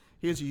 100%.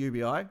 Here's your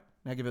UBI.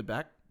 Now give it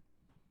back.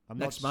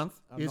 Next month,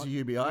 here's your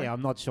UBI. Yeah,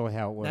 I'm not sure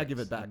how it works. Now give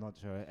it back. I'm not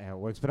sure how it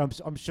works, but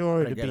I'm sure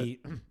I it'd get be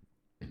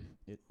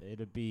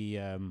it'd be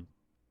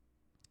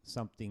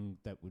something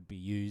that would be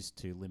used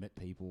to limit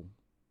people.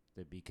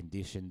 There'd be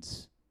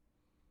conditions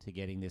to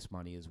getting this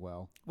money as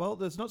well. Well,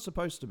 there's not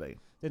supposed to be.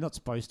 They're not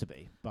supposed to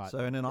be, but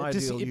So in an it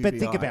just- ideal but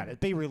think UBI about it.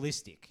 Be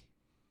realistic.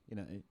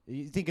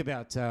 You think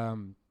about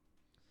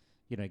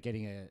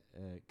getting a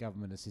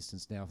government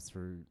assistance now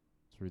through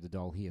the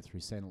dole here through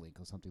Centrelink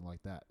or something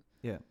like that.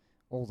 Yeah.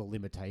 All the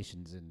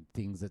limitations and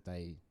things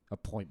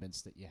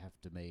appointments that you have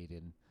to meet,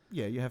 and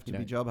Yeah, you have to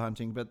be job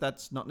hunting, but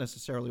that's not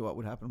necessarily what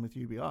would happen with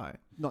UBI.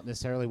 not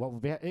necessarily what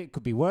would be. It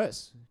could be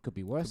worse. It could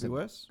be worse. Could be than-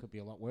 worse. Could be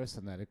a lot worse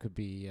than that. It could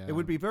be. It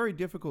would be very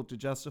difficult to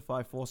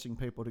justify forcing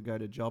people to go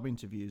to job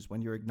interviews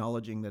when you're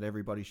acknowledging that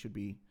everybody should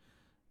be,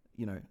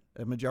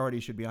 a majority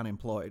should be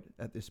unemployed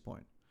at this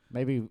point.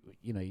 Maybe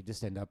you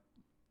just end up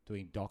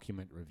doing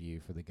document review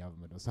for the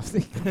government or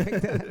something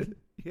like that.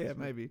 Yeah,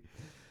 maybe.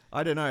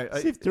 I don't know.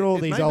 Sift through all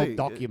It these may old be.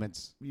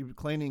 documents. You're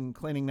cleaning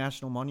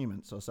national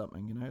monuments or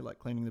something, like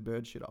cleaning the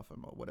bird shit off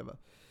them or whatever.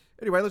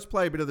 Anyway, let's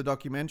play a bit of the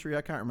documentary.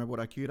 I can't remember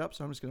what I queued up,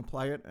 so I'm just going to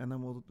play it, and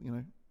then we'll,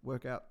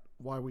 work out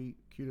why we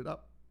queued it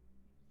up.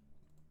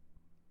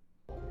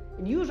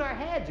 And use our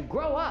heads and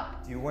grow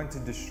up. Do you want to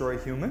destroy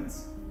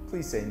humans?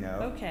 Please say no.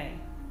 Okay,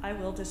 I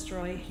will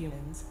destroy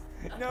humans.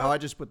 No. Oh, I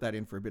just put that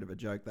in for a bit of a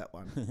joke, that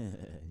one.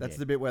 That's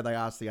the bit where they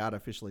ask the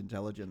artificial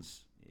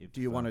intelligence,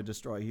 do you want to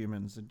destroy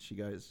humans? And she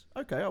goes,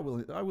 okay, I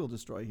will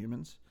destroy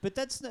humans. But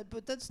that's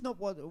not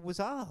what was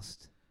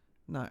asked.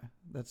 No, It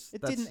that's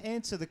didn't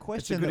answer the It's a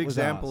question. good that was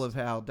example asked.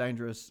 of how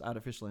dangerous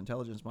artificial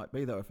intelligence might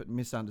be, though, if it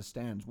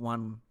misunderstands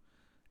one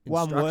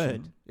One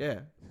instruction. word. Yeah.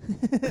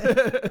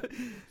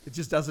 It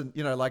just doesn't,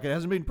 it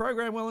hasn't been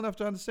programmed well enough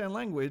to understand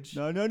language.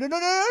 No.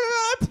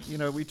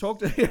 We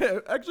talked,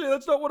 actually,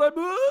 that's not what I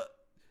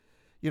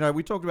meant.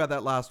 We talked about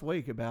that last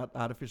week about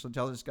artificial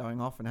intelligence going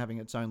off and having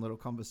its own little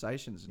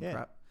conversations and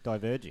crap.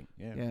 Diverging.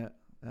 Yeah.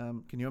 Yeah.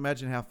 Can you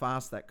imagine how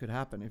fast that could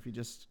happen if you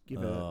just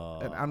give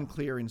an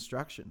unclear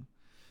instruction?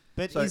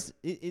 But So-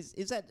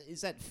 is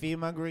that fear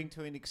mongering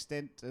to an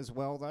extent as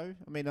well, though?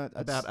 I mean,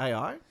 About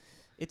AI?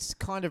 it's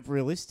kind of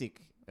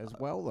realistic as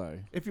well, though.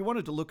 If you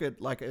wanted to look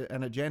at like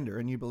an agenda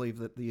and you believe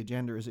that the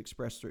agenda is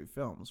expressed through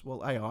films,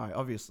 well, AI,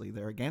 obviously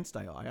they're against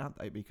AI, aren't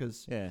they?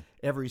 Because Yeah.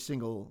 every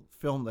single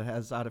film that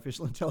has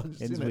artificial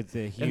intelligence Ends in with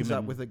the it ends up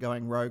human- with it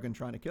going rogue and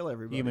trying to kill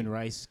everybody. Human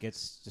race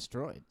gets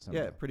destroyed.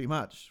 Somehow. Yeah, pretty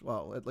much.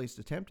 Well, at least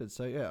attempted.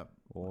 So yeah,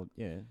 Or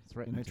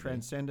threatened. to be.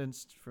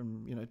 Transcendence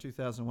from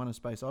 2001: A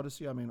Space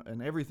Odyssey. I mean,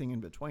 and everything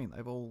in between.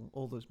 They've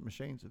all those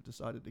machines have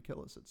decided to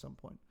kill us at some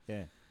point.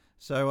 Yeah.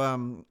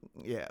 So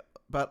yeah,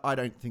 but I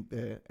don't think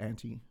they're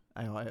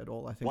anti-AI at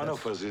all. I think One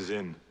that's- of us is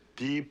in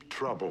deep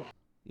trouble.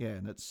 yeah,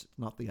 and it's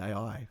not the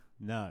AI.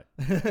 No.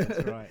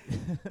 That's right.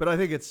 But I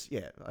think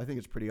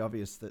it's pretty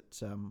obvious that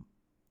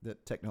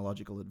that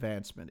technological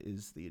advancement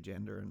is the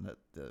agenda, and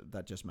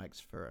that just makes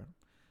for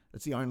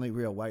it's the only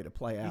real way to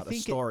play out a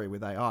think story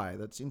with AI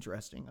that's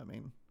interesting. I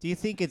mean, Do you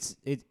think it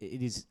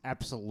is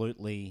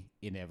absolutely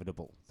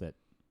inevitable that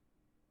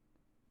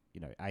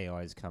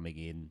AI is coming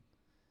in?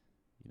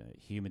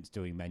 Humans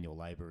doing manual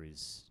labor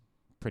is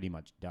pretty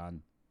much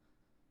done,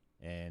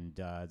 and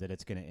that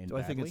it's going to end. do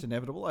I think it's badly?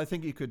 inevitable? I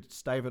think you could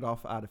stave it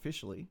off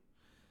artificially,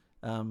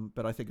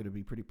 but I think it would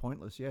be pretty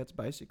pointless. Yeah, it's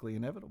basically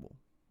inevitable.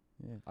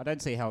 Yeah. I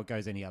don't see how it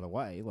goes any other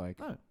way. Like,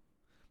 No.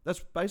 That's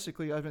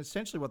basically,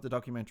 essentially what the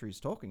documentary is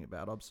talking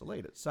about,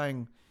 obsolete. It's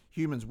saying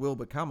humans will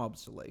become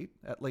obsolete,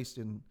 at least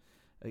in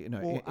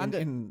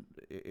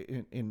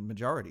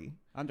majority.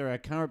 under our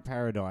current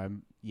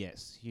paradigm,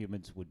 yes,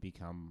 humans would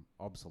become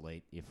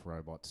obsolete if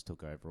robots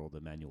took over all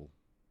the manual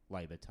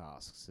labor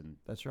tasks and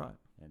That's right.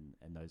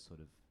 those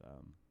sort of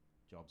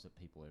jobs that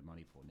people earn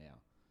money for now.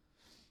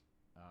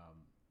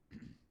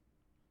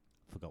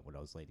 Forgot what I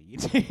was leading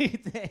into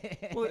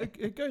there. Well,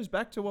 it goes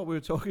back to what we were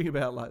talking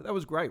about. Like, that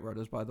was great,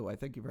 Rodders, by the way.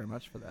 Thank you very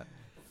much for that.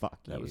 Fuck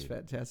you. That was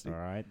fantastic. All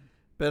right.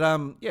 But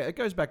yeah, it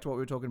goes back to what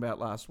we were talking about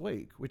last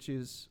week, which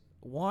is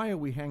why are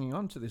we hanging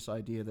on to this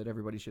idea that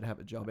everybody should have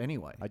a job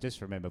anyway? I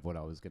just remembered what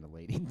I was going to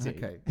lead into.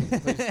 Okay,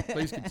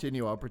 please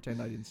continue. I'll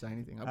pretend I didn't say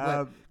anything.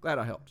 I'm glad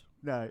I helped.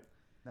 No,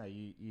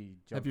 you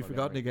Have you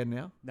forgotten again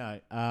now? No.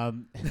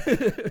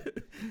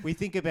 We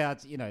think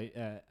about,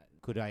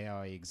 could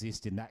AI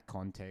exist in that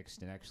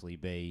context and actually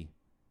be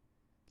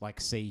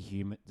like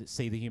see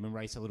the human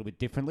race a little bit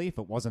differently if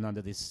it wasn't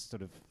under this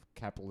sort of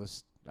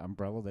capitalist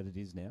umbrella that it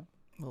is now?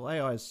 Well,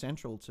 AI is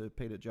central to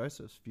Peter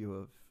Joseph's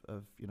view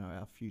of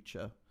our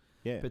future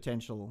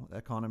potential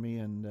economy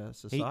and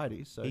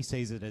society. So he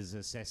sees it as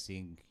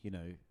assessing,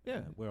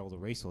 where all the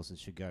resources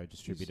should go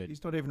distributed.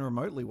 He's not even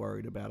remotely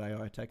worried about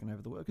AI taking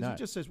over the world because No. he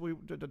just says,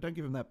 don't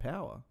give him that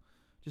power.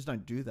 Just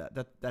don't do that.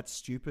 That's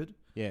stupid.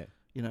 Yeah.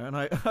 And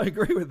I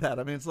agree with that.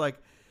 I mean, it's like,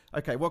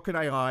 okay, what can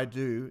AI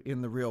do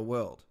in the real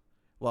world?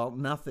 Well,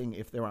 nothing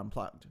if they're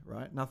unplugged,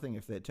 right? Nothing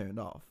if they're turned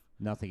off.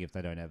 Nothing if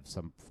they don't have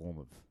some form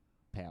of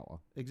power.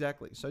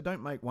 Exactly. So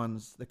don't make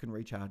ones that can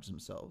recharge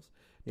themselves.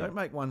 Yeah. Don't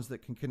make ones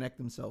that can connect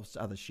themselves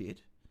to other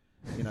shit.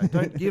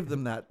 Don't give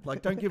them that.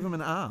 Like, don't give them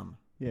an arm.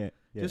 Yeah.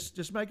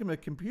 Just make them a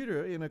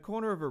computer in a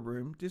corner of a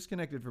room,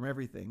 disconnected from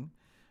everything,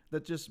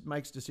 that just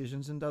makes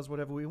decisions and does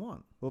whatever we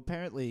want. Well,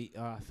 apparently,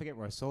 I forget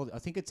where I saw it. I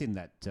think it's in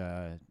that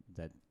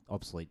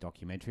obsolete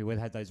documentary where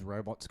they had those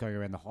robots going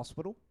around the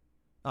hospital.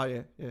 Oh,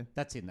 yeah.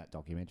 That's in that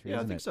documentary, Yeah, I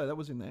isn't think it? so. That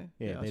was in there.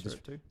 Yeah, I saw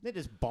it too. they're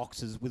just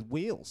boxes with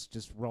wheels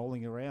just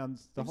rolling around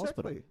the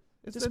hospital.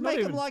 Just they're not make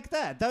them even- like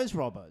that. Those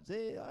robots.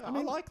 I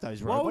like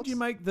those robots. Why would you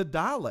make the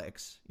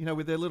Daleks,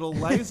 with their little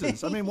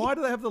lasers? I mean, why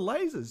do they have the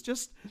lasers?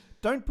 Just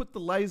don't put the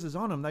lasers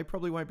on them. They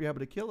probably won't be able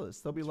to kill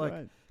us. They'll be like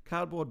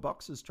cardboard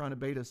boxes trying to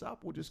beat us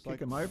up. We'll just kick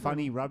them over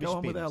funny and rubbish go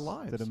on bins with our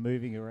lives. that are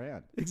moving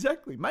around?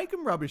 Exactly. Make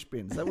them rubbish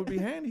bins. That would be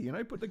handy.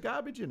 Put the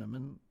garbage in them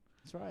and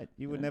That's right.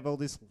 You wouldn't have all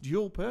this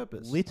dual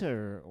purpose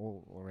litter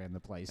all around the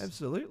place.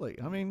 Absolutely.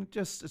 I mean,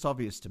 it's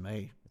obvious to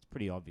me. It's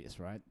pretty obvious,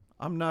 right?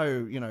 I'm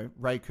no,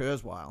 Ray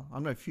Kurzweil.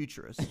 I'm no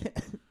futurist.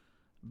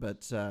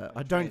 But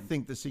I don't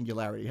think the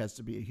singularity has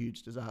to be a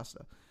huge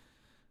disaster.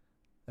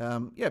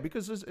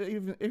 Because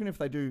even if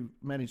they do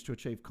manage to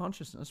achieve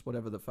consciousness,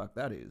 whatever the fuck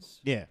that is,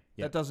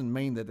 that doesn't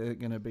mean that they're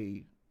going to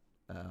be,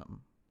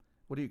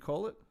 what do you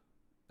call it?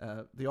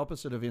 The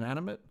opposite of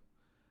inanimate.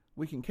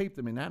 We can keep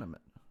them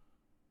inanimate.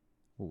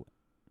 Ooh,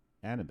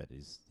 animate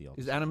is the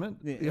opposite. Is animate?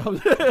 Yeah.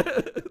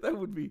 That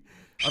would be.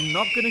 I'm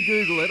not going to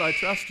Google it. I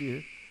trust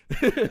you.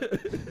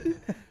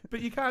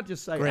 But you can't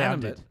just say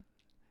Grounded. animate.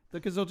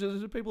 Because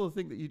there's people who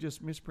think that you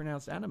just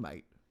mispronounced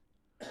animate.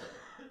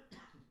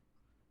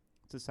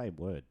 It's the same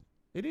word.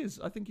 It is.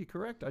 I think you're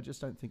correct. I just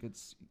don't think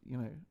it's,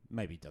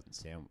 Maybe it doesn't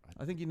sound right.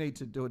 I think you need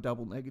to do a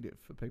double negative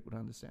for people to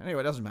understand.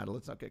 Anyway, it doesn't matter.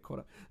 Let's not get caught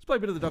up. Let's play a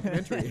bit of the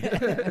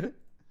documentary.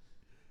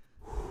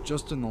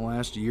 Just in the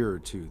last year or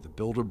two, the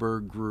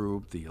Bilderberg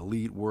Group, the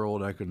Elite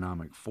World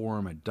Economic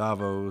Forum at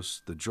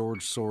Davos, the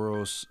George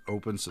Soros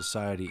Open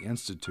Society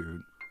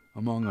Institute,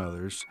 among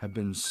others, have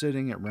been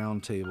sitting at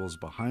round tables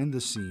behind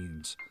the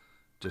scenes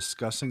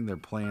discussing their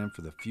plan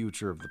for the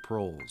future of the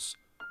proles.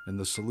 And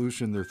the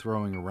solution they're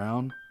throwing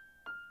around?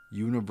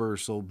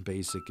 Universal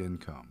basic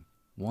income.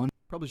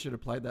 Probably should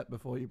have played that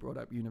before you brought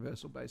up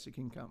universal basic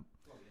income.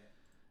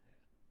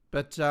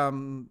 But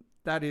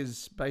that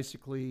is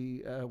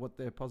basically what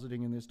they're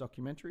positing in this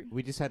documentary.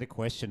 We just had a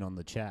question on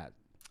the chat.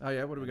 Oh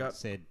yeah, what do we got?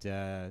 It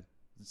said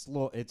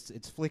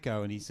it's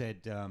Flicko, and he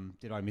said,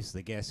 "Did I miss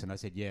the guess?" And I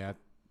said, "Yeah, I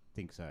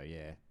think so.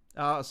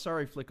 Yeah."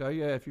 Sorry, Flicko.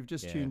 Yeah, if you've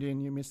just tuned in,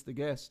 you missed the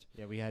guest.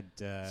 Yeah, we had.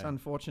 It's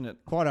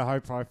unfortunate. Quite a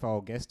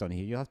high-profile guest on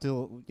here. You'll have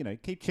to,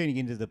 keep tuning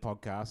into the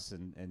podcasts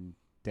and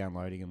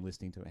downloading and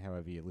listening to it,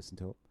 however you listen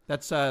to it.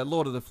 That's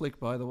Lord of the Flick,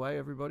 by the way,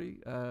 everybody,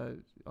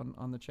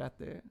 on the chat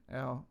there.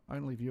 Our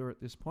only viewer at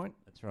this point.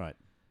 That's right.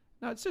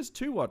 No, it says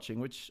two watching,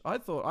 which I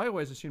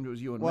always assumed it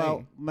was you and me.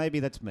 Well, maybe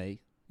that's me.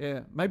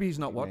 Yeah, maybe he's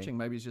not watching.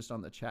 Maybe he's just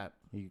on the chat.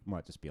 He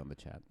might just be on the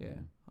chat. Yeah.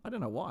 I don't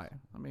know why.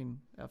 I mean,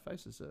 our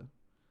faces are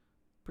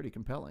pretty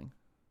compelling,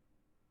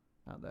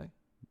 aren't they?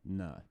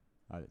 No,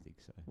 I don't think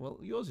so. Well,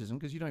 yours isn't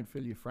because you don't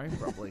fill your frame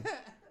properly.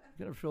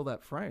 You got to fill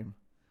that frame.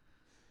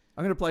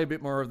 I'm going to play a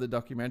bit more of the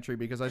documentary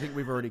because I think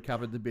we've already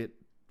covered the bit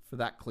for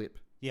that clip.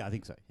 Yeah, I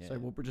think so. Yeah. So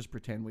we'll just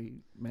pretend we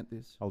meant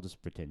this. I'll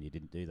just pretend you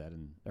didn't do that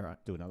and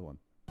do another one.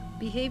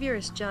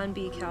 Behaviorist John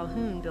B.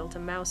 Calhoun built a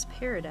mouse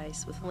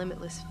paradise with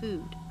limitless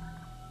food,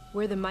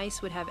 where the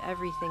mice would have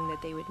everything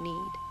that they would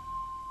need.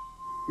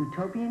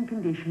 Utopian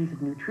conditions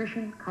of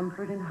nutrition,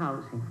 comfort, and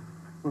housing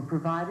were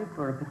provided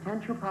for a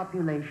potential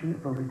population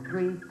of over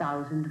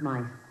 3,000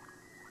 mice.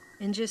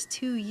 In just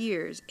 2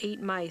 years,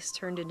 8 mice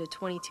turned into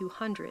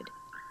 2,200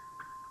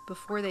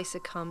 before they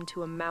succumbed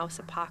to a mouse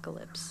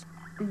apocalypse.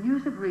 The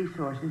use of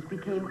resources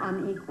became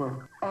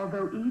unequal.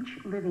 Although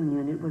each living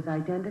unit was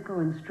identical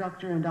in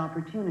structure and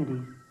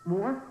opportunities,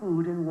 more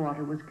food and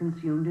water was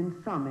consumed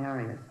in some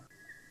areas.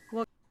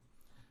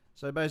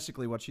 So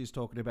basically what she's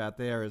talking about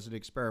there is an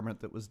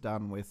experiment that was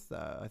done with,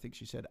 I think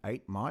she said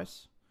 8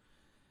 mice.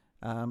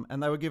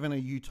 And they were given a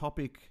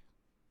utopic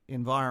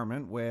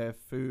environment where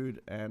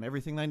food and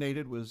everything they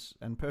needed was,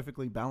 and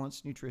perfectly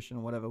balanced nutrition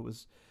or whatever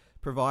was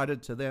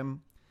provided to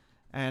them.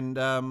 And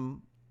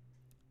and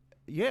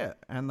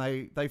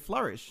they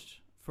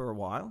flourished for a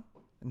while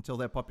until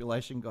their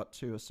population got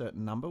to a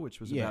certain number, which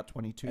was about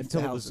 22,000.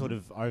 Until it was sort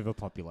of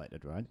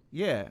overpopulated, right?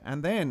 Yeah,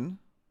 and then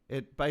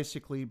it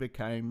basically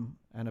became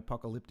an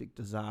apocalyptic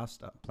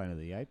disaster. Planet of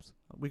the Apes?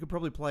 We could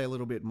probably play a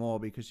little bit more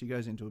because she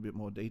goes into a bit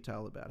more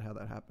detail about how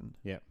that happened.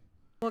 Yeah.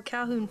 What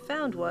Calhoun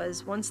found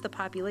was, once the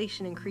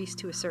population increased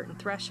to a certain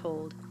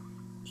threshold,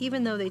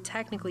 even though they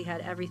technically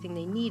had everything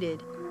they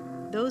needed,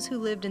 those who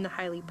lived in the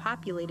highly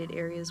populated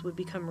areas would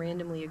become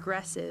randomly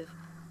aggressive,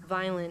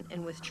 violent,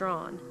 and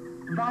withdrawn.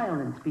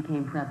 Violence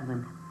became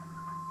prevalent.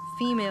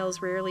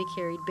 Females rarely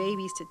carried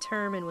babies to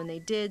term, and when they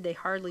did, they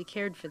hardly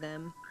cared for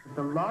them.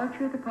 The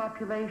larger the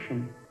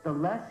population, the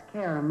less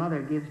care a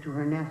mother gives to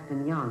her nest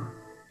and young.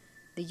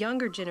 The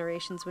younger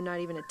generations would not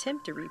even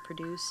attempt to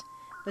reproduce,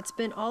 but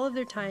spent all of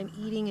their time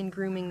eating and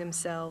grooming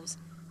themselves,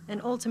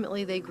 and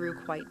ultimately they grew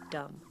quite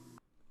dumb.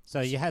 So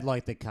you had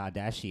like the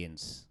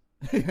Kardashians.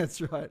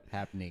 That's right.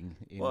 Happening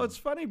in well, it's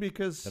funny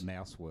because the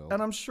mouse world.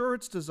 And I'm sure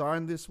it's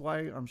designed this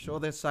way. I'm sure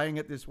they're saying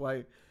it this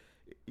way.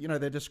 You know,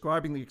 they're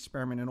describing the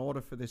experiment in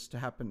order for this to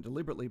happen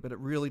deliberately, but it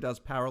really does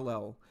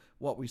parallel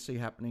what we see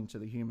happening to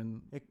the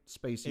human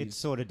species it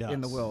sort of does.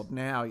 in the world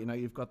now. You know,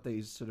 you've got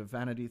these sort of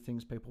vanity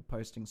things, people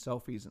posting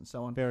selfies and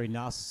so on. Very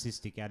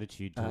narcissistic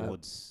attitude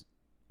towards...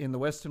 in the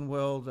Western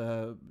world,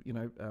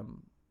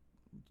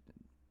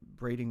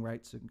 breeding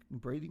rates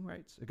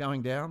are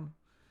going down.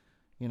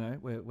 You know,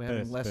 we're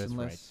having less and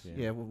less. Rates,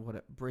 yeah,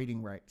 well,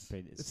 breeding rates.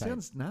 It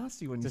sounds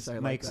nasty when you say it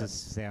like makes that. us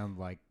sound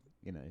like,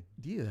 you know...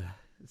 Yeah,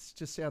 it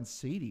just sounds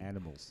seedy.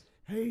 Animals.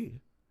 Hey,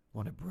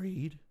 want to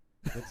breed?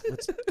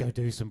 Let's go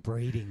do some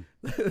breeding.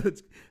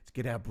 let's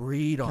get our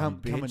breed on,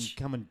 bitch.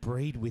 Come and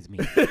breed with me.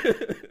 I'm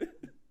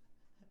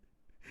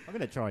going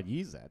to try and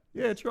use that.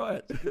 Yeah, try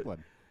it. It's a good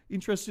one.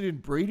 Interested in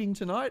breeding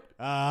tonight?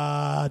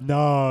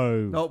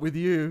 No. Not with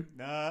you.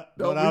 Nah,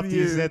 not after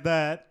you said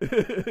that.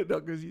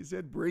 Not because you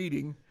said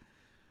breeding.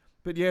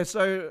 But yeah,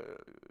 so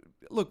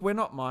look, we're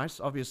not mice,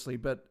 obviously,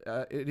 but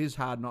it is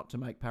hard not to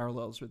make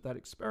parallels with that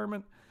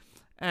experiment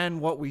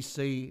and what we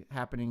see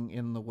happening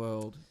in the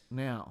world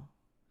now.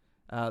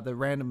 The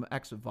random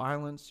acts of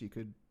violence, you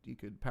could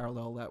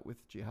parallel that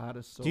with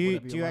jihadists or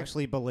whatever Do you like.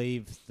 actually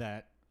believe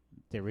that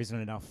there isn't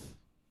enough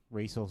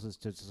resources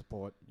to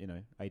support,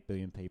 8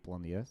 billion people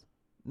on the earth?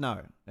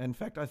 No. In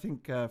fact, I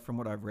think from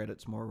what I've read,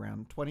 it's more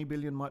around 20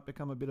 billion might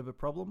become a bit of a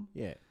problem.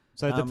 Yeah.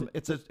 So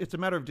it's a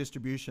matter of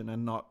distribution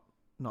and not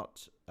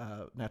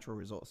natural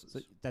resources.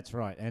 That's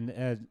right.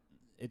 And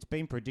it's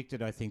been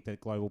predicted, I think,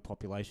 that global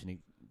population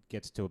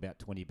gets to about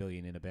 20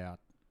 billion in about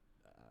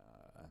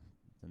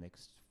the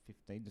next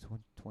 15 to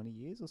 20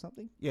 years or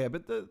something. Yeah,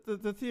 but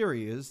the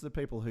theory is the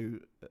people who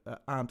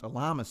aren't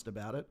alarmist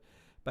about it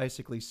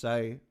basically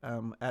say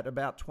at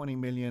about 20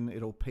 million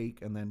it'll peak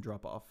and then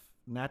drop off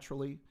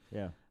naturally.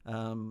 Yeah.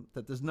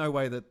 That there's no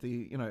way that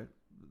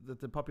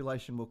that the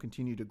population will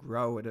continue to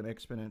grow at an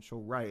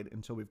exponential rate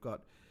until we've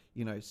got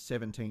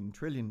 17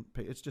 trillion.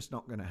 It's just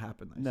not going to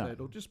happen. They say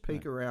it'll just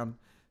peak around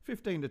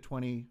 15 to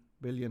 20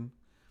 billion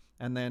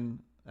and then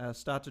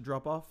start to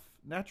drop off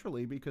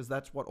naturally, because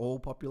that's what all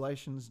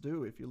populations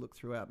do. If you look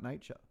throughout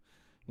nature,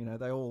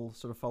 they all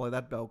sort of follow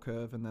that bell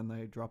curve and then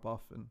they drop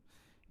off, and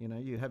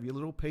you have your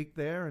little peak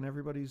there and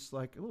everybody's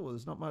like, oh,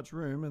 there's not much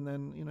room, and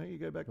then you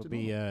go back to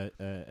normal. It'll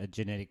be a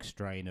genetic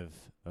strain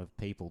of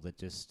people that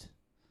just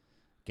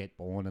get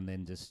born and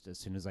then just as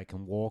soon as they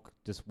can walk,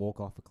 just walk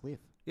off a cliff.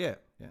 Yeah,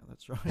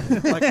 that's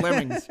right. Like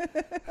lemmings.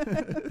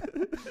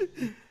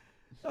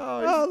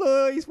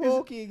 Look, he's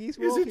walking.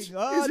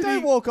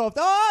 Don't walk off.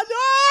 Oh,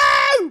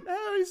 no!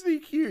 Oh, isn't he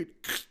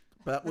cute?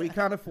 But we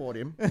can't afford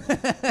him.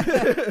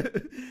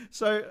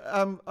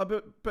 So,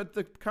 but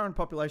the current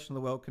population of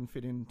the world can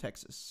fit in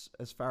Texas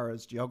as far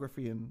as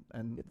geography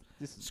and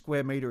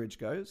square meterage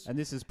goes. And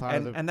this is part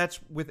of and that's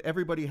with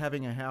everybody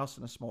having a house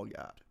and a small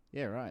yard.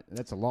 Yeah, right.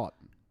 That's a lot.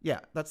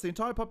 Yeah, that's the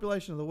entire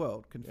population of the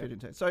world can fit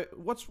into. So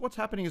what's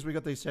happening is we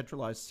got these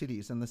centralized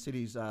cities, and the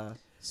cities are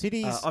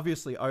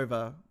obviously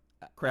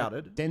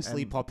overcrowded,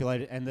 densely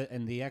populated,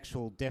 and the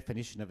actual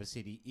definition of a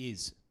city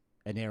is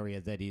an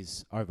area that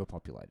is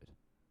overpopulated.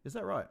 Is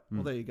that right?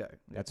 Well, there you go.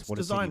 That's it's what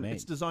designed. a city means.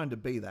 It's designed to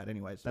be that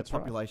anyway. It's That's a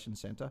population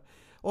center.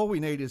 All we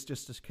need is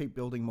just to keep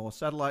building more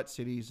satellite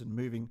cities and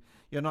moving.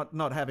 You're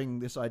not having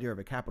this idea of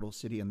a capital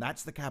city and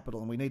that's the capital,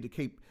 and we need to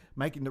keep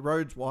making the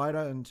roads wider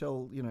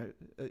until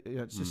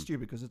it's just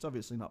stupid, because it's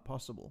obviously not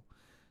possible.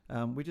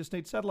 We just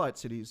need satellite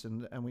cities,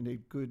 and we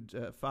need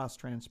good fast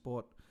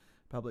transport,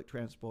 public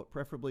transport,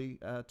 preferably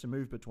to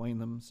move between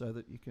them, so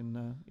that you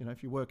can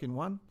if you work in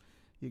one,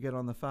 you get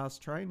on the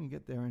fast train, you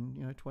get there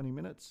in 20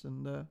 minutes,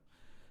 and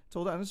it's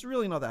all done. It's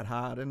really not that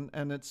hard,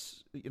 and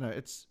it's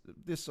it's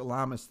this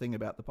alarmist thing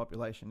about the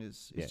population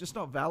is just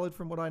not valid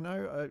from what I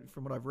know,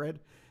 from what I've read.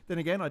 Then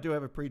again, I do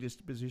have a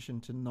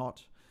predisposition to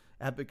not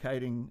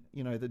advocating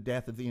the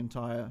death of the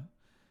entire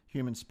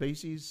human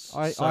species.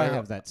 I So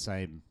have that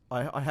same.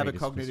 I have a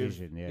cognitive,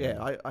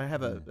 predisposition, I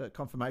have a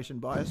confirmation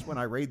bias when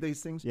I read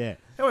these things. Yeah.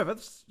 However,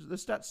 the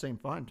stats seem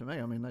fine to me.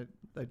 I mean,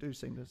 they do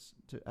seem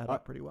to add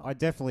up pretty well. I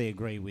definitely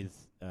agree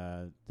with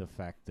the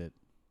fact that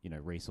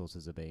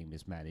resources are being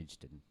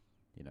mismanaged, and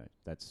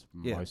that's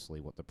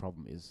mostly what the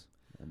problem is,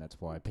 and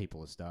that's why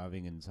people are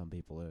starving, and some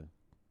people are.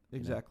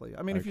 Exactly.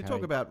 I mean, if you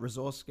talk about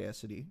resource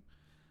scarcity,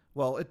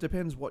 well, it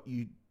depends what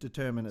you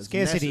determine as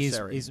scarcity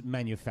necessary. is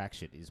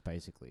manufactured, is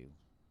basically.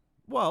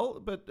 Well,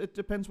 but it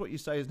depends what you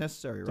say is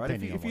necessary, right?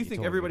 If you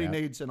think everybody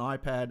needs an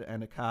iPad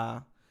and a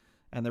car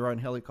and their own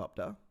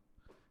helicopter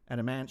and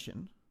a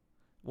mansion,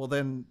 well,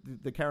 then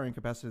the carrying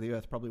capacity of the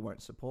Earth probably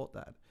won't support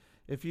that.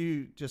 If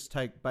you just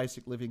take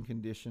basic living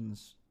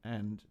conditions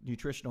and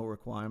nutritional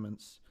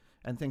requirements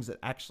and things that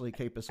actually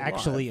keep us alive.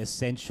 Actually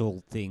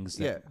essential things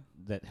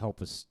that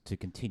help us to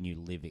continue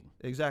living.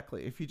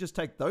 Exactly. If you just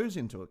take those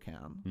into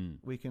account,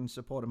 we can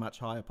support a much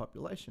higher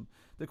population.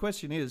 The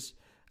question is,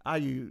 are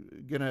you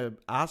going to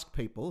ask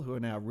people who are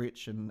now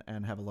rich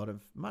and have a lot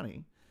of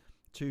money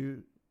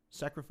to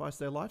sacrifice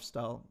their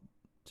lifestyle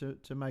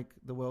to make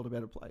the world a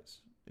better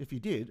place? If you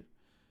did,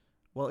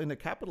 well, in a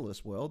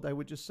capitalist world, they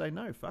would just say,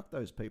 no, fuck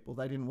those people.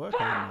 They didn't work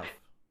hard enough.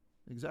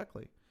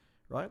 Exactly.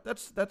 Right?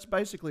 That's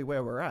basically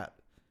where we're at.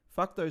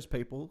 Fuck those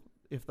people.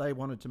 If they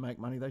wanted to make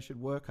money, they should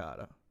work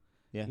harder.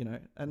 Yeah.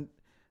 And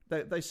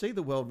they see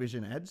the World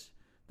Vision ads.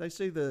 They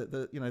see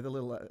the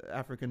little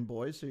African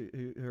boys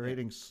who are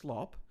eating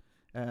slop.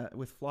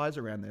 With flies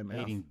around their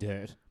mouth. Eating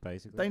dirt,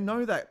 basically. They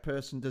know that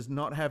person does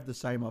not have the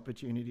same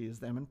opportunity as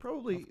them, and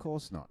probably, of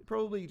course not.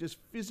 Probably just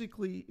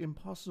physically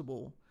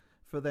impossible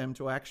for them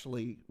to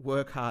actually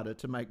work harder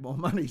to make more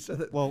money, so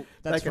that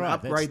they can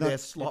upgrade their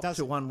slop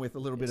to one with a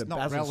little bit of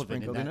basil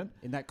sprinkled in it.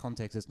 In that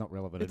context, it's not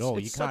relevant at all.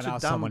 You can't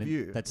ask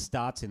someone that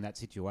starts in that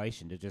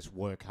situation to just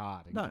work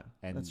hard. And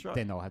that's right.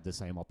 Then they'll have the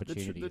same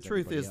opportunity. The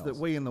truth is that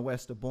we in the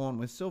West are born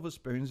with silver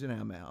spoons in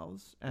our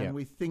mouths, and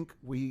we think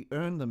we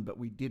earned them, but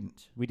we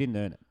didn't. We didn't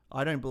earn it.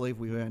 I don't believe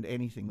we earned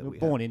anything that we were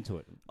born into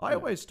it. I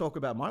always talk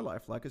about my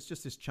life like it's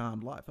just this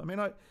charmed life. I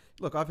mean,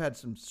 I've had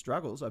some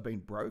struggles. I've been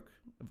broke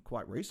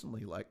quite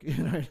recently,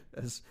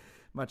 as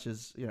much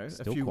as,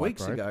 Still a few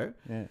weeks ago.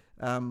 Yeah.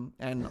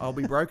 And I'll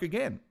be broke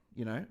again,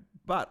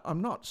 But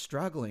I'm not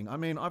struggling. I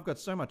mean, I've got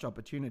so much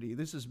opportunity.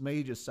 This is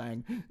me just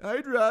saying,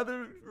 I'd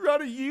rather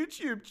run a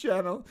YouTube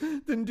channel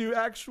than do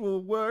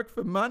actual work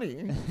for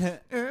money. I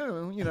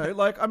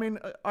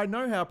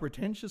know how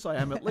pretentious I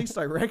am. At least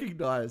I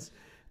recognize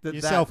that.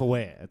 You're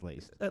self-aware, at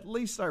least. At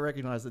least I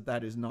recognize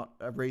that is not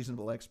a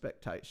reasonable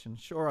expectation.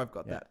 Sure, I've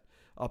got that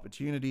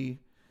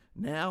opportunity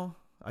now,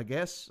 I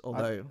guess,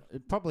 although...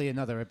 probably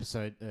another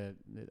episode,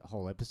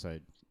 whole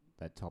episode,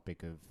 that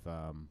topic of,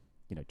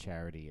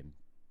 charity and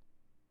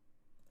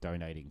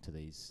donating to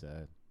these,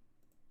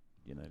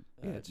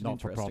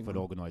 not-for-profit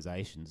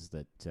organisations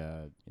that,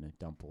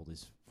 dump all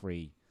these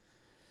free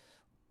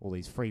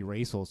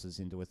resources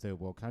into a third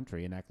world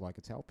country and act like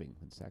it's helping.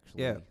 It's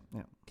actually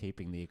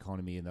keeping the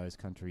economy in those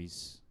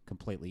countries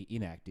completely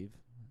inactive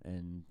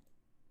and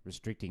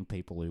restricting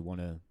people who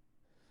want to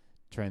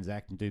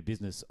transact and do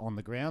business on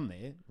the ground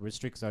there,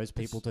 restricts those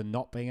people to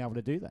not being able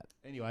to do that.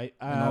 Anyway,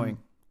 annoying.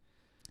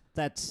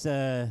 That's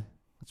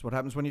what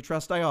happens when you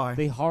trust AI.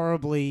 The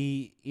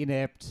horribly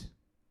inept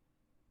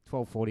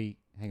 1240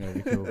 Hangover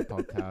Cure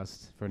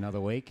podcast for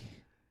another week.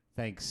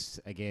 Thanks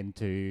again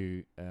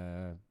to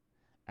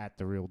at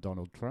the real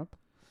Donald Trump.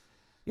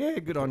 Yeah,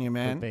 good on you,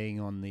 man. For being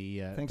on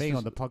the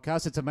on the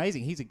podcast. It's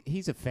amazing.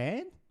 He's a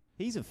fan.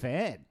 He's a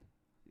fan.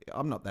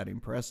 I'm not that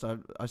impressed.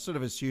 I sort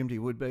of assumed he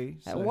would be.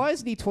 So. Why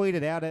hasn't he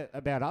tweeted out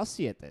about us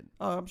yet then?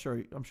 Oh, I'm sure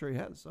he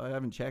has. I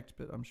haven't checked,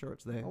 but I'm sure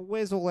it's there.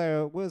 Where's all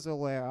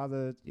our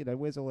other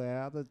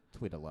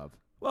Twitter love?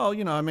 Well,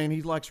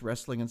 he likes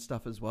wrestling and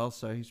stuff as well,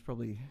 so he's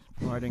probably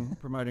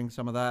promoting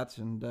some of that,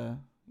 and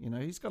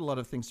he's got a lot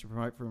of things to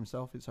promote for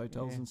himself, his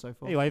hotels and so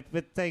forth. Anyway,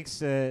 but thanks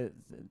to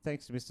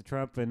Mr.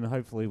 Trump, and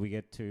hopefully we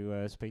get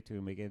to speak to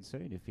him again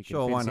soon if he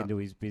can fit into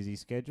his busy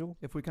schedule.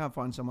 If we can't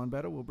find someone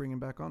better, we'll bring him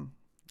back on.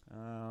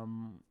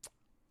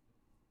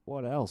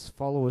 What else?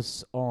 Follow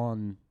us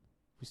on...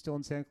 We're still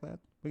on SoundCloud?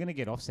 We're going to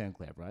get off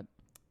SoundCloud, right?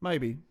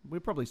 Maybe. We'll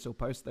probably still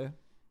post there.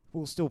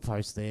 We'll still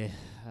post there.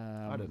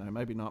 I don't know.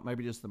 Maybe not.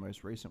 Maybe just the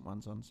most recent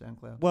ones on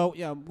SoundCloud. Well,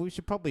 yeah, we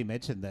should probably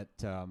mention that,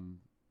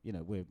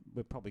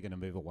 we're probably going to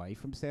move away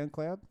from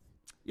SoundCloud.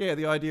 Yeah,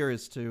 the idea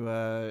is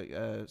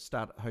to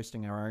start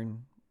hosting our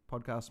own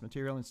podcast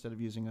material instead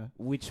of using a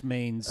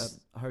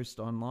host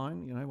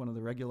online, one of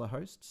the regular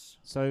hosts.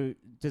 So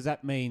does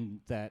that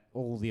mean that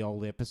all the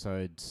old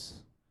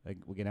episodes,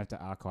 we're going to have to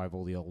archive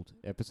all the old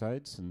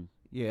episodes? And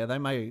yeah, they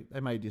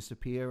may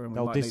disappear, and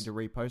we might need to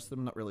repost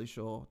them. Not really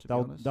sure, to be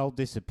honest. They'll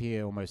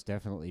disappear almost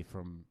definitely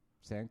from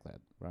SoundCloud,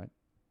 right?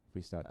 If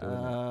we start doing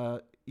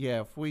that.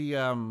 Yeah, if we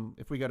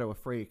go to a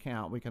free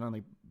account, we can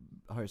only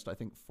host, I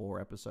think,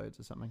 4 episodes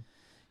or something.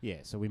 Yeah,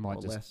 so we might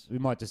Or just less. we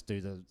might just do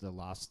the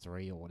last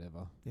 3 or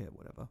whatever. Yeah,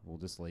 whatever. We'll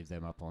just leave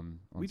them up on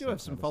We do have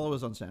some SoundCloud or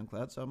followers on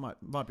SoundCloud, so it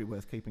might be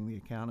worth keeping the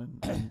account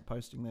and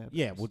posting there.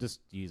 Yeah, we'll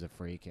just use a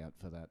free account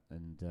for that,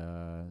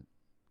 and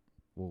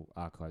we'll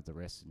archive the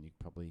rest. And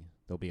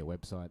there'll be a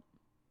website.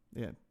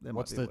 Yeah, there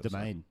What's might be the a website.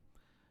 domain?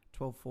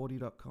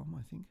 1240.com,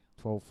 I think.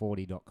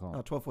 1240.com.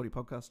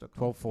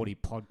 1240podcast.com.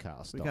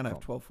 1240podcast. We can have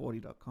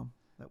 1240.com.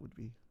 That would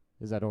be.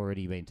 Has that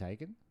already been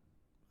taken?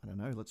 I don't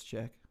know. Let's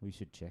check. We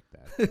should check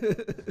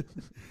that.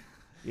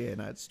 Yeah,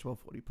 no, it's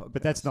 1240 podcast.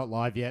 But that's not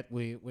live yet.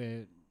 We're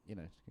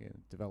gonna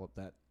develop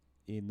that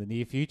in the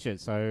near future.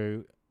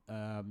 So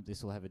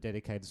this will have a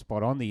dedicated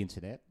spot on the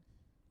internet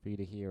for you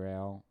to hear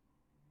our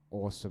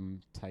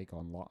awesome take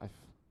on life.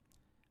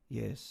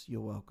 Yes, you're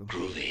welcome.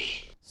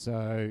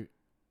 So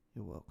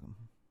You're welcome.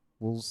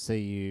 we'll see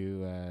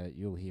you.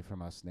 You'll hear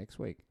from us next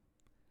week.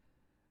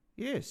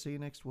 Yeah, see you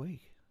next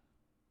week.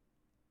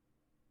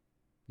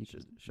 You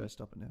Should I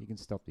stop it now? You can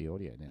stop the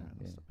audio now. Alright,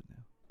 I'll yeah. stop it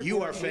now.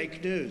 You are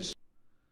fake news.